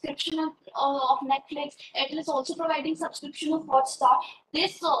a subscription of Netflix. Airtel is also providing subscription of Hotstar.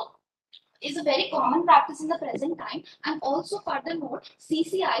 This is a very common practice in the present time, and also furthermore,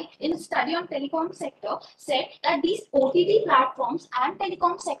 CCI in a study on telecom sector said that these OTT platforms and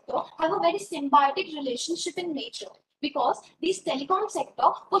telecom sector have a very symbiotic relationship in nature, because these telecom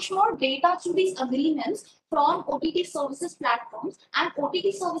sector push more data through these agreements from OTT services platforms, and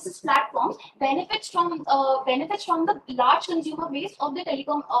OTT services platforms benefits from the large consumer base of the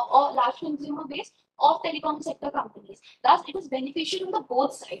telecom or large consumer base of telecom sector companies. Thus, it is beneficial on the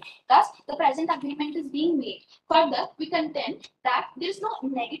both sides. Thus, the present agreement is being made. Further, we contend that there is no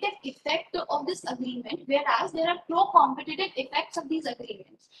negative effect of this agreement, whereas there are pro-competitive effects of these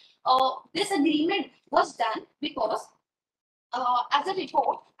agreements. This agreement was done because as a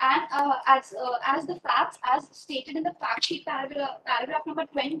report and as the facts as stated in the fact sheet paragraph number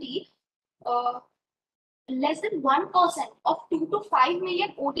 20, less than 1% of 2 to 5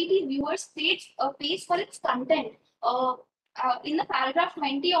 million OTT viewers pays for its content. in the paragraph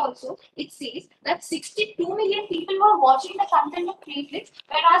 20 also, it says that 62 million people were watching the content of Playflix,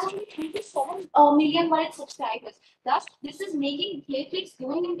 whereas only 27 million were its subscribers. Thus, this is making Playflix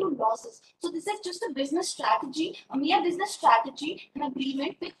going into losses. So this is just a business strategy, a mere business strategy, an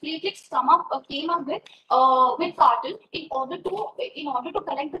agreement which Playflix came up with Cartel in order to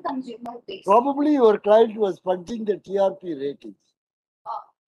collect the consumer base. Probably your client was punching the TRP ratings.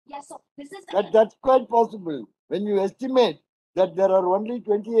 Yes, so this is That's quite possible. When you estimate that there are only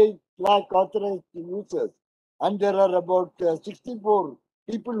 28 lakh authorized users and there are about 64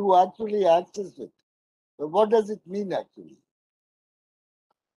 people who actually access it. So what does it mean actually?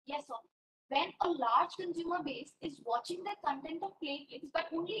 yes, sir. When a large consumer base is watching the content of Playflix, but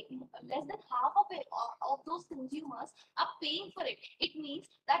only less than half of those consumers are paying for it, it means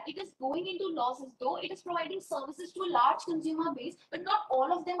that it is going into losses, though it is providing services to a large consumer base, but not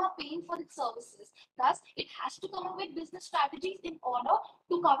all of them are paying for its services. Thus, it has to come up with business strategies in order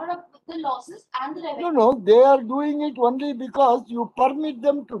to cover up the losses and the revenue. No, they are doing it only because you permit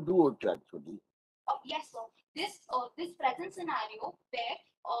them to do it actually. Yes, sir. This present scenario where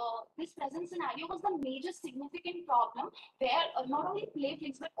this present scenario was the major significant problem where not only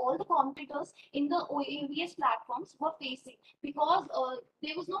Playflix but all the competitors in the AVS platforms were facing, because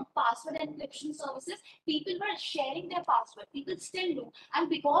there was no password encryption services. People were sharing their password. People still do, and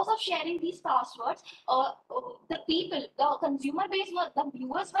because of sharing these passwords, the consumer base the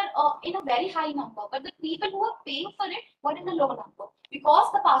viewers were in a very high number, but the people who were paying for it were in a low number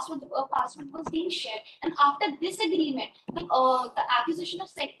because the password was being shared. And after this agreement, the acquisition of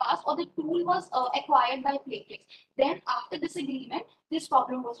SecPass or the tool was acquired by Playflix. Then after this agreement, this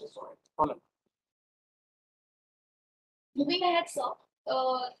problem was resolved. Moving ahead, sir,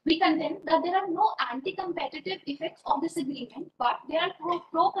 we contend that there are no anti-competitive effects of this agreement, but there are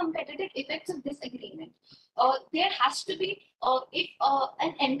pro-competitive effects of this agreement. There has to be, if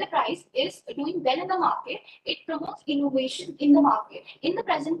an enterprise is doing well in the market, it promotes innovation in the market. In the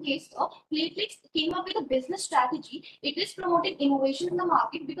present case, Playflix came up with a business strategy. It is promoting innovation in the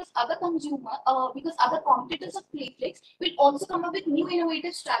market because other competitors of Playflix will also come up with new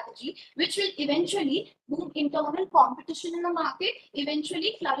innovative strategy, which will eventually boom internal competition in the market,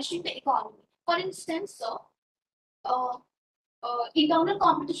 eventually flourishing the economy. For instance, internal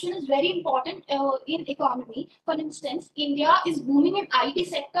competition is very important in economy. For instance, India is booming in IT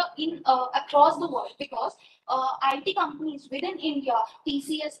sector in across the world because IT companies within India,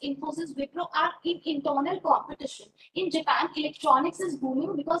 TCS, Infosys, Wipro are in internal competition. In Japan, electronics is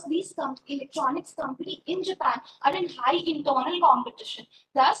booming because these electronics company in Japan are in high internal competition.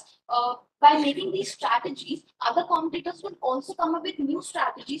 Thus, by making these strategies, other competitors will also come up with new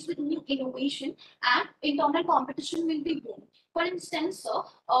strategies with new innovation, and internal competition will be booming. For instance,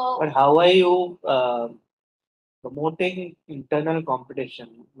 But how are you promoting internal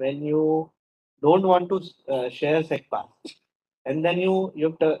competition when you don't want to share SecPass? And then you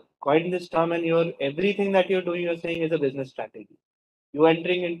have to coin this term, and everything that you're doing, you're saying is a business strategy. You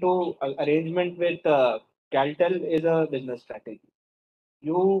entering into arrangement with Caltel is a business strategy.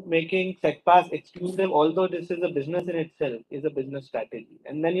 You making SecPass exclusive, although this is a business in itself, is a business strategy.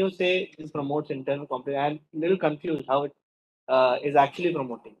 And then you say this promotes internal competition. I'm a little confused how it is actually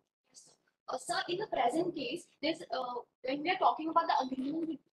promoting. sir, in the present case, when we are talking about the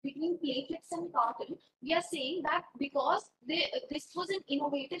agreement between Playflix and Cartel, we are saying that because this was an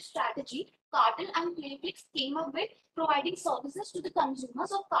innovative strategy, Cartel and Playflix came up with providing services to the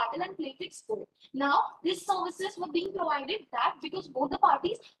consumers of Cartel and Playflix both. Now, these services were being provided that because both the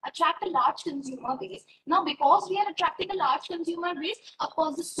parties attract a large consumer base. Now, because we are attracting a large consumer base, of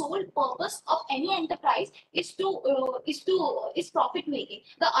course, the sole purpose of any enterprise is profit making.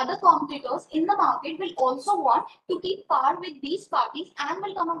 The other competitors in the market will also want to keep par with these parties and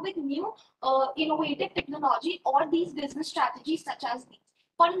will come up with new innovative technology or these business strategies such as these.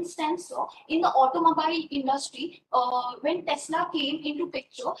 For instance, in the automobile industry, when Tesla came into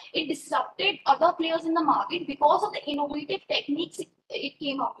picture, it disrupted other players in the market because of the innovative techniques it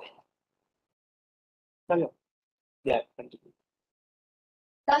came up with. Yeah, continue.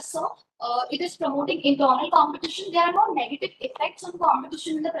 Thus, it is promoting internal competition. There are no negative effects on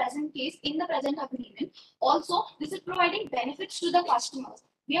competition in the present case, in the present agreement. Also, this is providing benefits to the customers.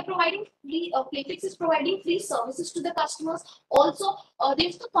 We are providing free, Playflix is providing free services to the customers. Also,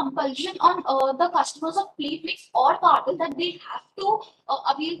 there's the compulsion on the customers of Playflix or Cartel that they have to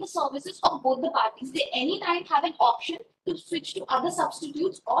avail the services of both the parties. They anytime have an option to switch to other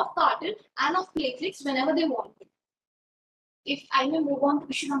substitutes of Cartel and of Playflix whenever they want to. If I may move on to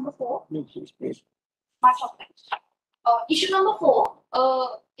issue number 4. Please. Much of that. Issue number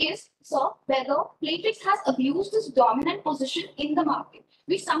 4 is, sir, whether Playfix has abused its dominant position in the market.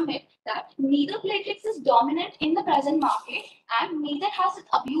 We submit that neither Playfix is dominant in the present market and neither has it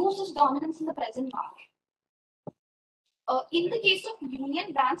abused its dominance in the present market. In the case of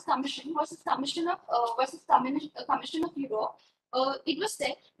Union Brands Commission versus Commission of Commission of Europe, it was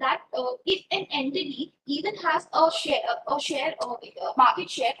said that if an entity even has a market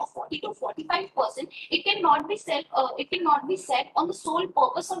share of 40 to 45%, it cannot be said on the sole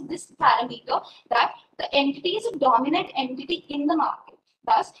purpose of this parameter that the entity is a dominant entity in the market.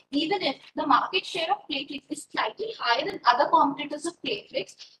 Thus, even if the market share of Playfix is slightly higher than other competitors of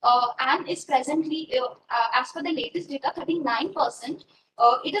Playfix and is presently, as per the latest data, 39%,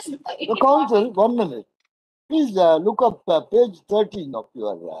 it is. The council, 1 minute. Please look up page 13 of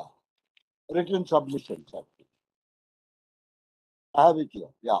your written submission. Sir. I have it here.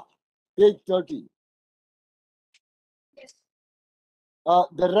 Yeah, page 13. Yes.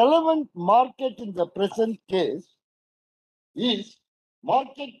 The relevant market in the present case is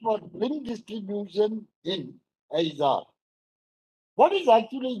market for film distribution in ISR. What is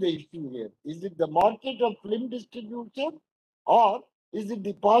actually the issue here? Is it the market of film distribution or is it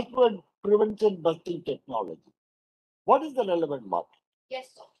the password prevention busting technology? What is the relevant market? Yes,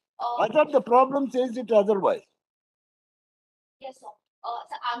 sir. I thought the problem says it otherwise. Yes, sir.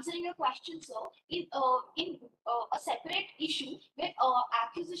 So answering your question, sir, in a separate issue with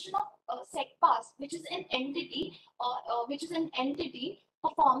acquisition of SecPass, which is an entity,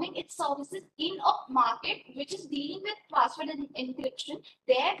 performing its services in a market which is dealing with password and encryption.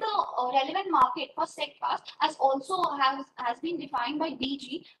 There, the relevant market for SecPass has been defined by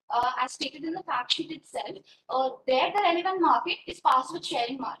DG as stated in the fact sheet itself. There, the relevant market is password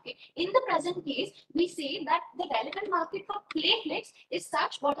sharing market. In the present case, we say that the relevant market for Playflix is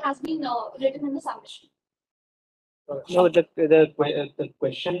such what has been written in the submission. No, the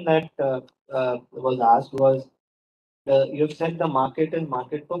question that was asked was, you've said the market is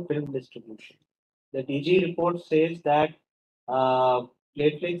market for film distribution. The DG report says that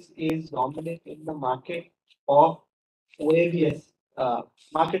Playflix is dominant in the market of OAVS,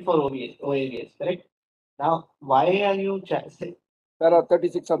 market for OAVS, correct? Now, why are you Para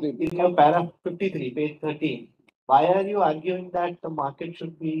 36 of the in your para 53, page 13? Why are you arguing that the market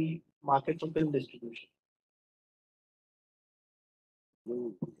should be market for film distribution?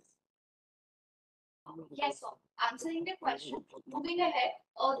 Yes, sir. Answering the question, moving ahead,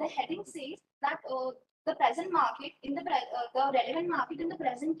 the heading says that the present market the relevant market in the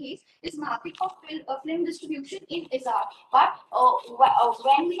present case is market for film distribution in ISR. But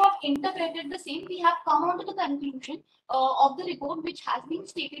when we have interpreted the same, we have come on to the conclusion of the report which has been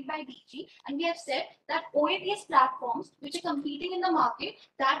stated by DG, and we have said that OAVS platforms which are competing in the market,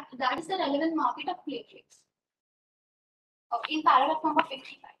 that is the relevant market of Playflix. In paragraph number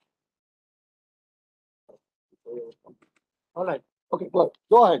 55. All right. Okay, Go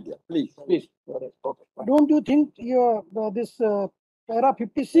ahead, yeah, please. please. Okay. Don't you think this para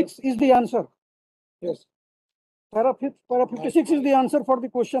 56 is the answer? Yes. Para 56 is the answer for the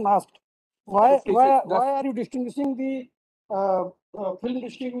question asked. Why are you distinguishing the film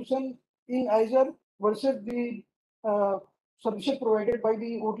distribution in ISR versus the services provided by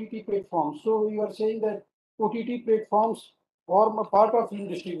the OTT platforms? So you are saying that OTT platforms form a part of film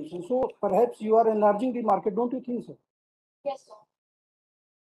distribution. So perhaps you are enlarging the market, don't you think so? Yes, sir.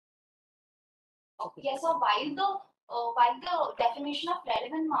 Yes, sir. While the definition of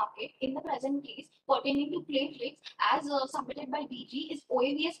relevant market in the present case pertaining to Playflix as submitted by DG is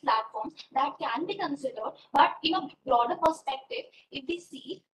OAVS platforms that can be considered, but in a broader perspective, if we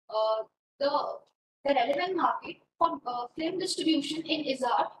see the relevant market for film distribution in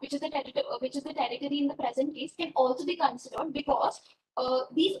ISR, which is the territory in the present case, can also be considered because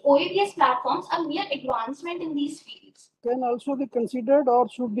these OAVS platforms are mere advancement in these fields. Can also be considered or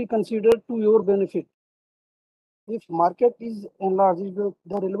should be considered to your benefit. If market is enlarged, if the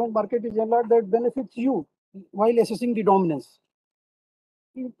relevant market is enlarged, that benefits you while assessing the dominance.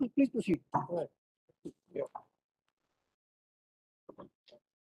 Please proceed. Right. Yeah.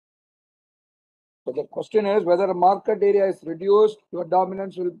 So the question is whether a market area is reduced, your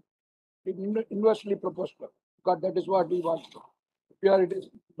dominance will be inversely proportional. Because that is what we want. Here it is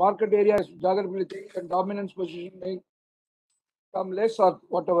market area is geographically changed and dominance position may come less or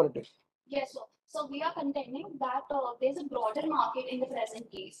whatever it is. Yes, sir. So we are contending that there's a broader market in the present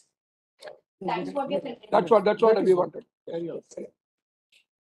case. That is what we are contending. That's what we wanted.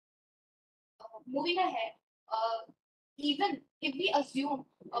 Moving ahead, even if we assume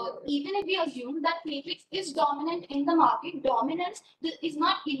that Playflix is dominant in the market, dominance is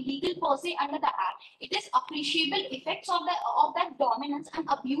not illegal per se under the Act. It is appreciable effects of that dominance and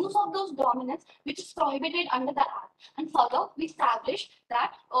abuse of those dominance which is prohibited under the Act. And further, we establish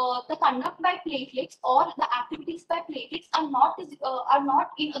that the conduct by Playflix or the activities by Playflix are not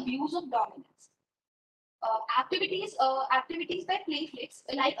in abuse of dominance. Activities by Playflix,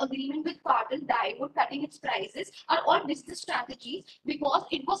 like agreement with cartel, Diamond cutting its prices, are all business strategies because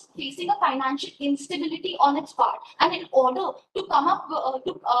it was facing a financial instability on its part, and in order to come up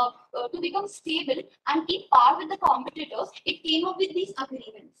to become stable and keep par with the competitors, it came up with these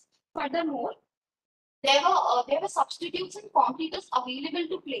agreements. Furthermore, there were substitutes and competitors available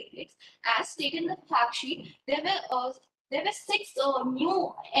to Playflix. As stated in the fact sheet, there were 6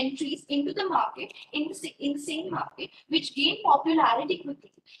 new entries into the market in the same market, which gained popularity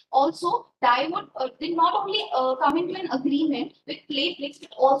quickly. Also, Diamond did not only come into an agreement with Playflix,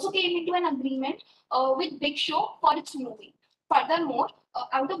 but also came into an agreement with Big Show for its movie. Furthermore,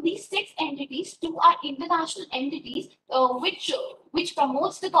 out of these 6 entities, 2 are international entities, which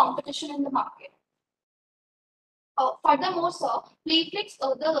promotes the competition in the market. Furthermore, sir, Playflix,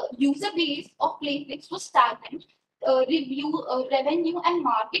 the user base of Playflix was stagnant. Revenue and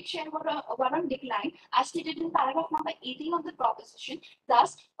market share were on decline, as stated in paragraph number 18 of the proposition.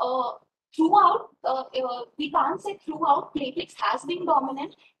 Thus, throughout, we can't say throughout Playflix has been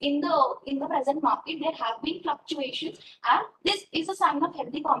dominant in the present market. There have been fluctuations, and this is a sign of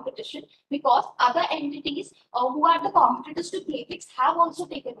healthy competition because other entities who are the competitors to Playflix have also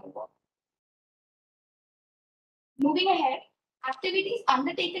taken over. Moving ahead, activities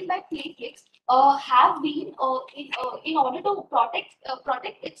undertaken by Playflix have been in order to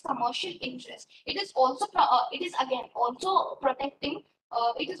protect its commercial interest. It is also protecting.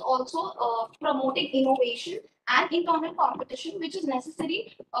 It is also promoting innovation and internal competition, which is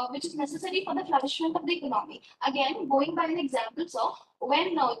necessary for the flourishment of the economy. Again, going by an example, sir,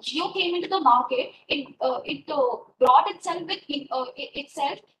 when Jio came into the market, it brought itself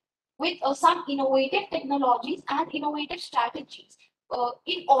with some innovative technologies and innovative strategies.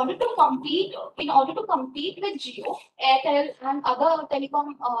 In order to compete with Jio, Airtel, and other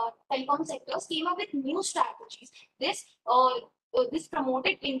telecom sectors came up with new strategies. This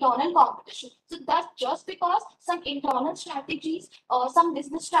promoted internal competition. So that's just because some internal strategies or some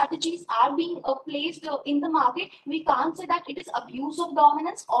business strategies are being placed in the market, we can't say that it is abuse of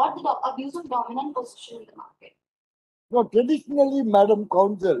dominance or the abuse of dominant position in the market. No, traditionally, Madam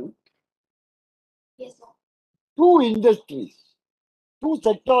Counsel, Yes, sir. Two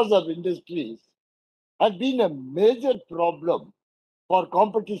sectors of industries have been a major problem for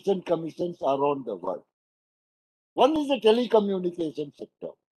competition commissions around the world. One is the telecommunication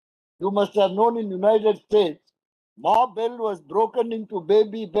sector. You must have known in United States, Ma Bell was broken into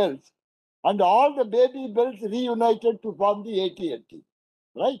baby bells, and all the baby bells reunited to form the AT&T,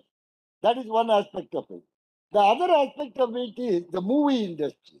 right? That is one aspect of it. The other aspect of it is the movie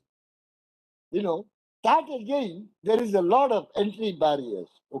industry. That again, there is a lot of entry barriers,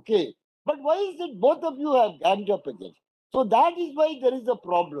 okay? But why is it both of you have ganged up against? So that is why there is a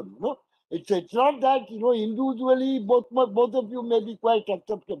problem, It's not that, individually both of you may be quite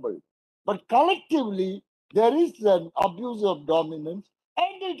acceptable. But collectively, there is an abuse of dominance,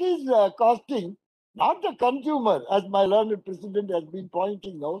 and it is costing not the consumer, as my learned president has been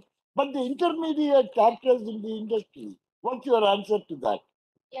pointing out, but the intermediate actors in the industry. What's your answer to that?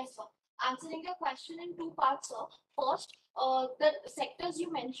 Yes, sir. Answering your question in 2 parts, sir. First, the sectors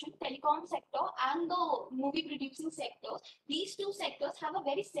you mentioned, telecom sector and the movie producing sector, these 2 sectors have a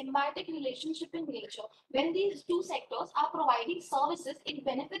very symbiotic relationship in nature. When these 2 sectors are providing services, it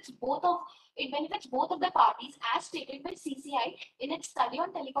benefits both of the parties, as stated by CCI in its study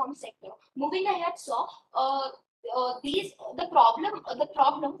on telecom sector. Moving ahead, sir, the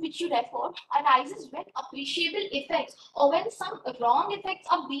problem which you referred arises when appreciable effects or when some wrong effects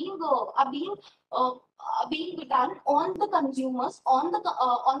are being done on the consumers, on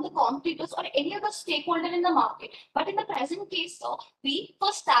the competitors, or any other stakeholder in the market. But in the present case, sir, we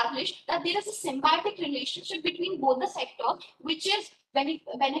first established that there is a symbiotic relationship between both the sectors, which is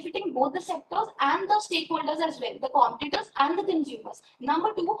benefiting both the sectors and the stakeholders as well, the competitors and the consumers.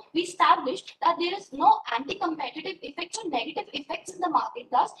 Number 2, we established that there is no anti-competitive effects or negative effects in the market.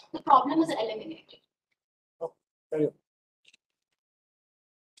 Thus, the problem is eliminated.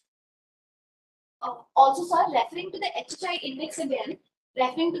 Also, sir, referring to the HHI index again,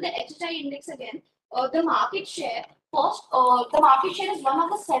 the market share First, the market share is one of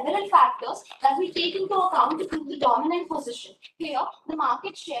the several factors that we take into account to prove the dominant position. Here, the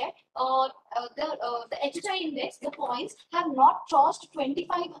market share, the HHI index, the points have not crossed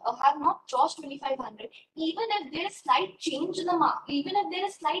 2500. Even if there is slight change in the market, even if there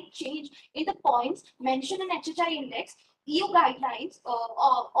is slight change in the points mentioned in HHI index, EU guidelines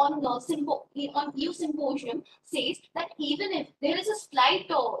on EU symposium says that even if there is a slight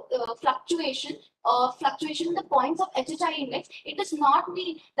fluctuation in the points of HHI index, it does not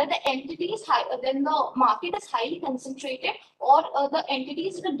mean that the entity is high, then the market is highly concentrated or the entity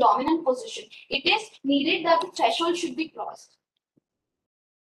is in a dominant position. It is needed that the threshold should be crossed.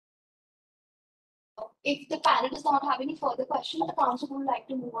 If the panel does not have any further questions, the council would like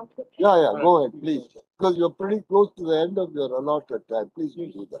to move on to the. Yeah, go ahead, please. Because you're pretty close to the end of your allotted time. Please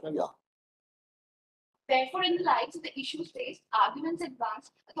do that. Yeah. Therefore, in the light of the issues raised, arguments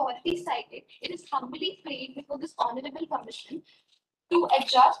advanced, authorities cited, it is humbly prayed before this honorable commission to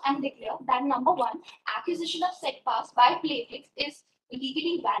adjudge and declare that number one, acquisition of said pass by Playflix is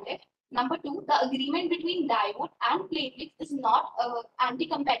legally valid. Number two, the agreement between Diode and Playflix is not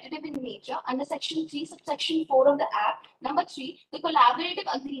anti-competitive in nature under Section 3, subsection 4 of the Act. Number three, the collaborative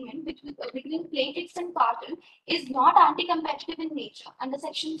agreement between Playflix and Cartel is not anti-competitive in nature under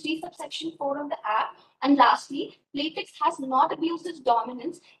Section 3, subsection 4 of the Act. And lastly, Playflix has not abused its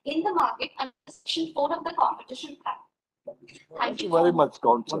dominance in the market under Section 4 of the Competition Act. Thank you very much,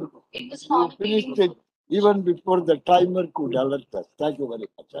 Council. It was You not finished it even before the timer could alert us. Thank you very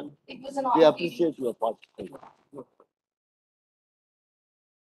much. And It was an we honor. appreciate your participation.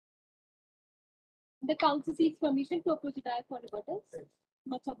 The council seeks permission to approach Hidayat for rebuttals.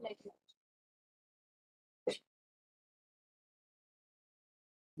 Much obliged.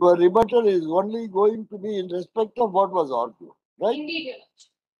 Your rebuttal is only going to be in respect of what was argued, right? Indeed, Your Lordship.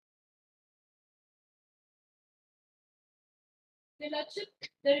 Your Lordship,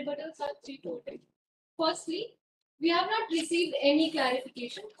 the rebuttals are three-fold. Firstly, we have not received any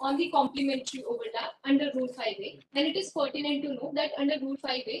clarification on the complementary overlap under Rule 5A, and it is pertinent to know that under Rule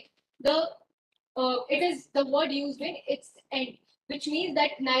 5A, it is the word used in its end, which means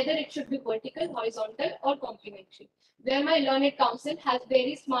that neither it should be vertical, horizontal, or complementary. Where my learned counsel has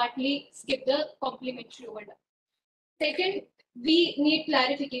very smartly skipped the complementary overlap. Second, we need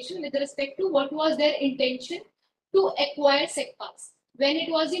clarification with respect to what was their intention to acquire SecPass when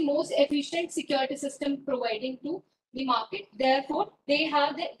it was the most efficient security system providing to the market. Therefore, they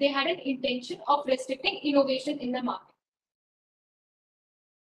had an intention of restricting innovation in the market.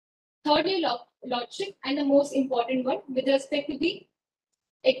 Thirdly, Lordship, and the most important one, with respect to the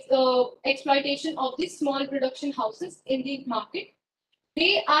exploitation of the small production houses in the market,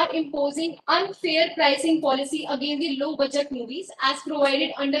 they are imposing unfair pricing policy against the low budget movies as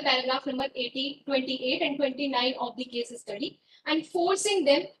provided under paragraph number 18, 28 and 29 of the case study, and forcing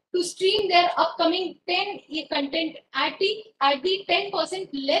them to stream their upcoming 10 content at the 10%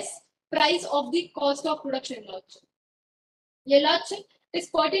 less price of the cost of production. Lordship. Your Lordship, it is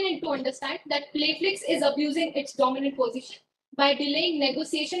pertinent to understand that Playflix is abusing its dominant position by delaying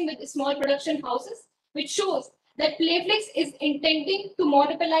negotiation with small production houses, which shows that Playflix is intending to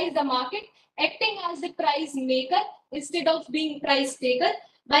monopolize the market, acting as the price maker instead of being price taker,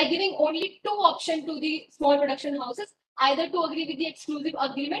 by giving only two options to the small production houses, either to agree with the exclusive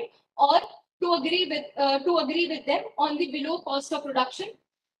agreement or to agree with them on the below cost of production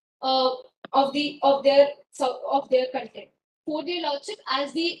of their content. For their Lordship,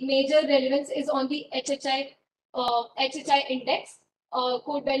 as the major relevance is on the HHI index,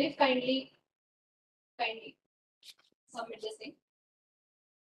 could Belif kindly submit this thing.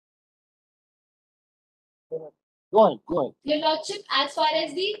 Go ahead. Your Lordship, as far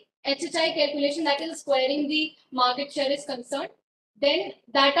as the HHI calculation, that is squaring the market share, is concerned, then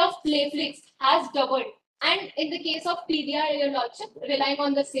that of Playflix has doubled. And in the case of PVR, Your Lordship, relying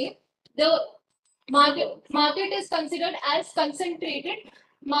on the same, the market is considered as concentrated.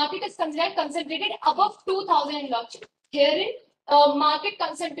 Market is considered concentrated above 2,000, Lordship. Herein, market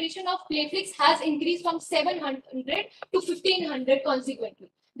concentration of Playflix has increased from 700 to 1,500 consequently.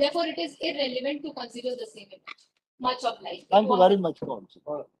 Therefore, it is irrelevant to consider the same image. Much obliged. Thank you very much,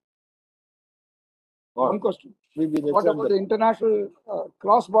 Council. One question. We will What return about the- the international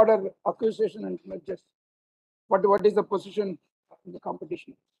cross-border acquisition and mergers? What is the position in the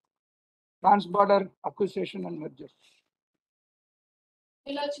competition? Trans-border acquisition and mergers.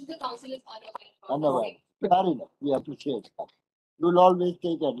 Your Lordship, the council is unaware. Unaware. Fair enough. We appreciate that. You will always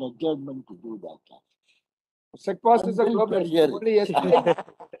take an adjournment to do that. SecPass is a Until global. February. Only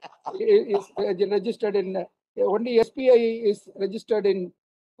SPI is registered in. Only SPI is registered in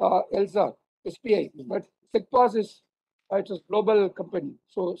ELSA. SPI, but SECPAS is it's a global company,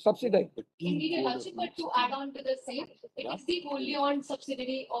 so subsidized. Indeed, Your Lordship, but to add on to the same, it is the wholly owned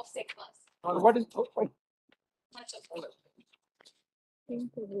subsidiary of SECPAS. What is Much of it.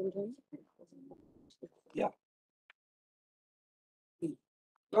 yeah? You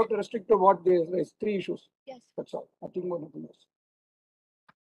have to restrict to what there is 3 issues. Yes. That's all. Nothing more, nothing less.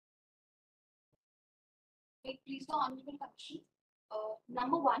 Please the Honorable Commission.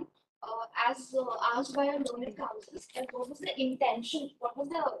 Number one, as asked by our learned counsels, what was the intention, what was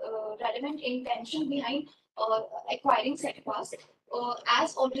the relevant intention behind acquiring SECPAS?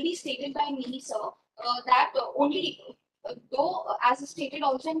 As already stated by me, sir, that only though, as stated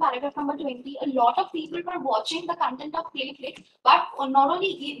also in paragraph number 20, a lot of people were watching the content of platelets, but not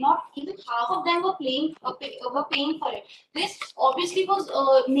even half of them were paying for it. This obviously was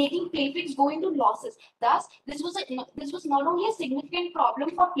making platelets go into losses. Thus, this was not only a significant problem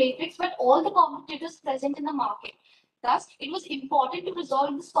for platelets, but all the competitors present in the market. Thus, it was important to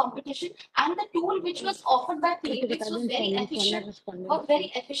resolve this competition, and the tool which was offered by platelets was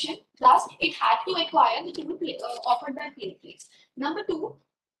very efficient. Thus, it had to acquire the tool offered by platelets. Number two,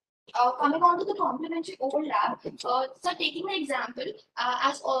 coming on to the complementary overlap, so taking the example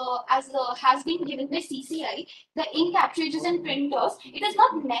as has been given by CCI, the ink cartridges and printers, it is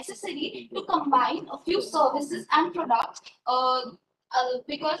not necessary to combine a few services and products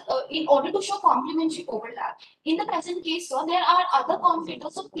because in order to show complementary overlap. In the present case, so there are other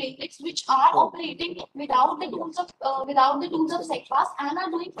competitors of platelets which are operating without the tools of SECPAS and are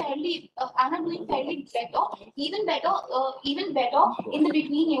doing fairly better, even better in the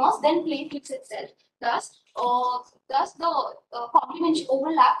between years than platelets itself. Thus, the complementary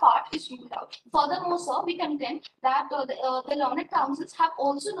overlap part is ruled out. Furthermore, sir, we contend that the learned counsels have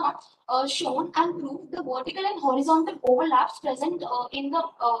also not shown and proved the vertical and horizontal overlaps present in the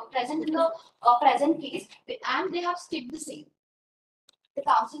present case, and they have skipped the same. The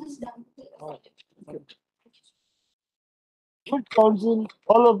counsel is done. Good counsel,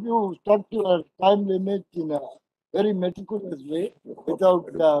 all of you stuck to your time limit in a very meticulous way without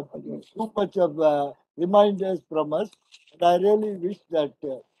too much of reminders from us. And I really wish that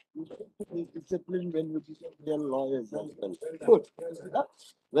you should be disciplined when you become real lawyers as well. Good. Yeah?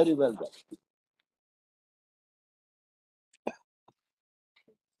 Very well done.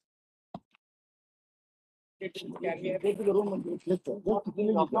 Can we go to the room and do it? Yes, sir. Just clean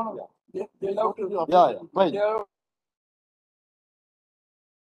it up, They'll have to. yeah, fine. They have